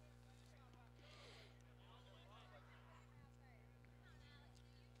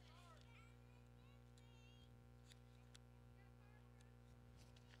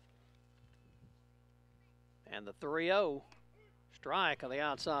 And the 3-0 strike on the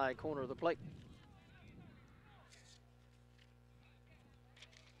outside corner of the plate.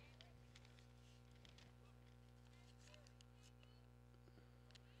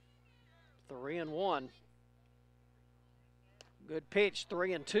 Three and 1. Good pitch,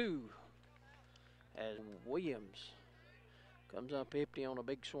 3-2. As Williams comes up empty on a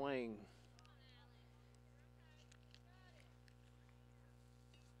big swing.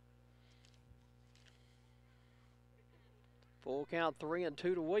 Full count, 3-2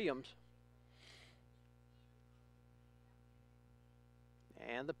 to Williams.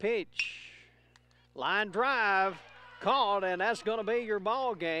 And the pitch. Line drive caught, and that's going to be your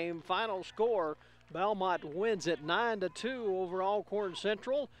ball game. Final score, Belmont wins it 9-2 over Alcorn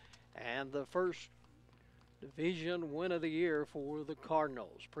Central, and the first division win of the year for the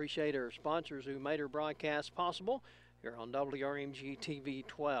Cardinals. Appreciate our sponsors who made our broadcast possible here on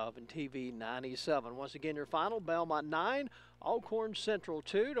WRMG-TV-12 and TV97. Once again, your final, Belmont 9, Alcorn Central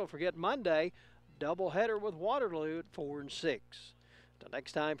 2. Don't forget Monday, doubleheader with Waterloo at 4 and 6. Till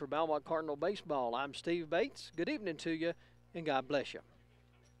next time for Belmont Cardinal Baseball, I'm Steve Bates. Good evening to you, and God bless you.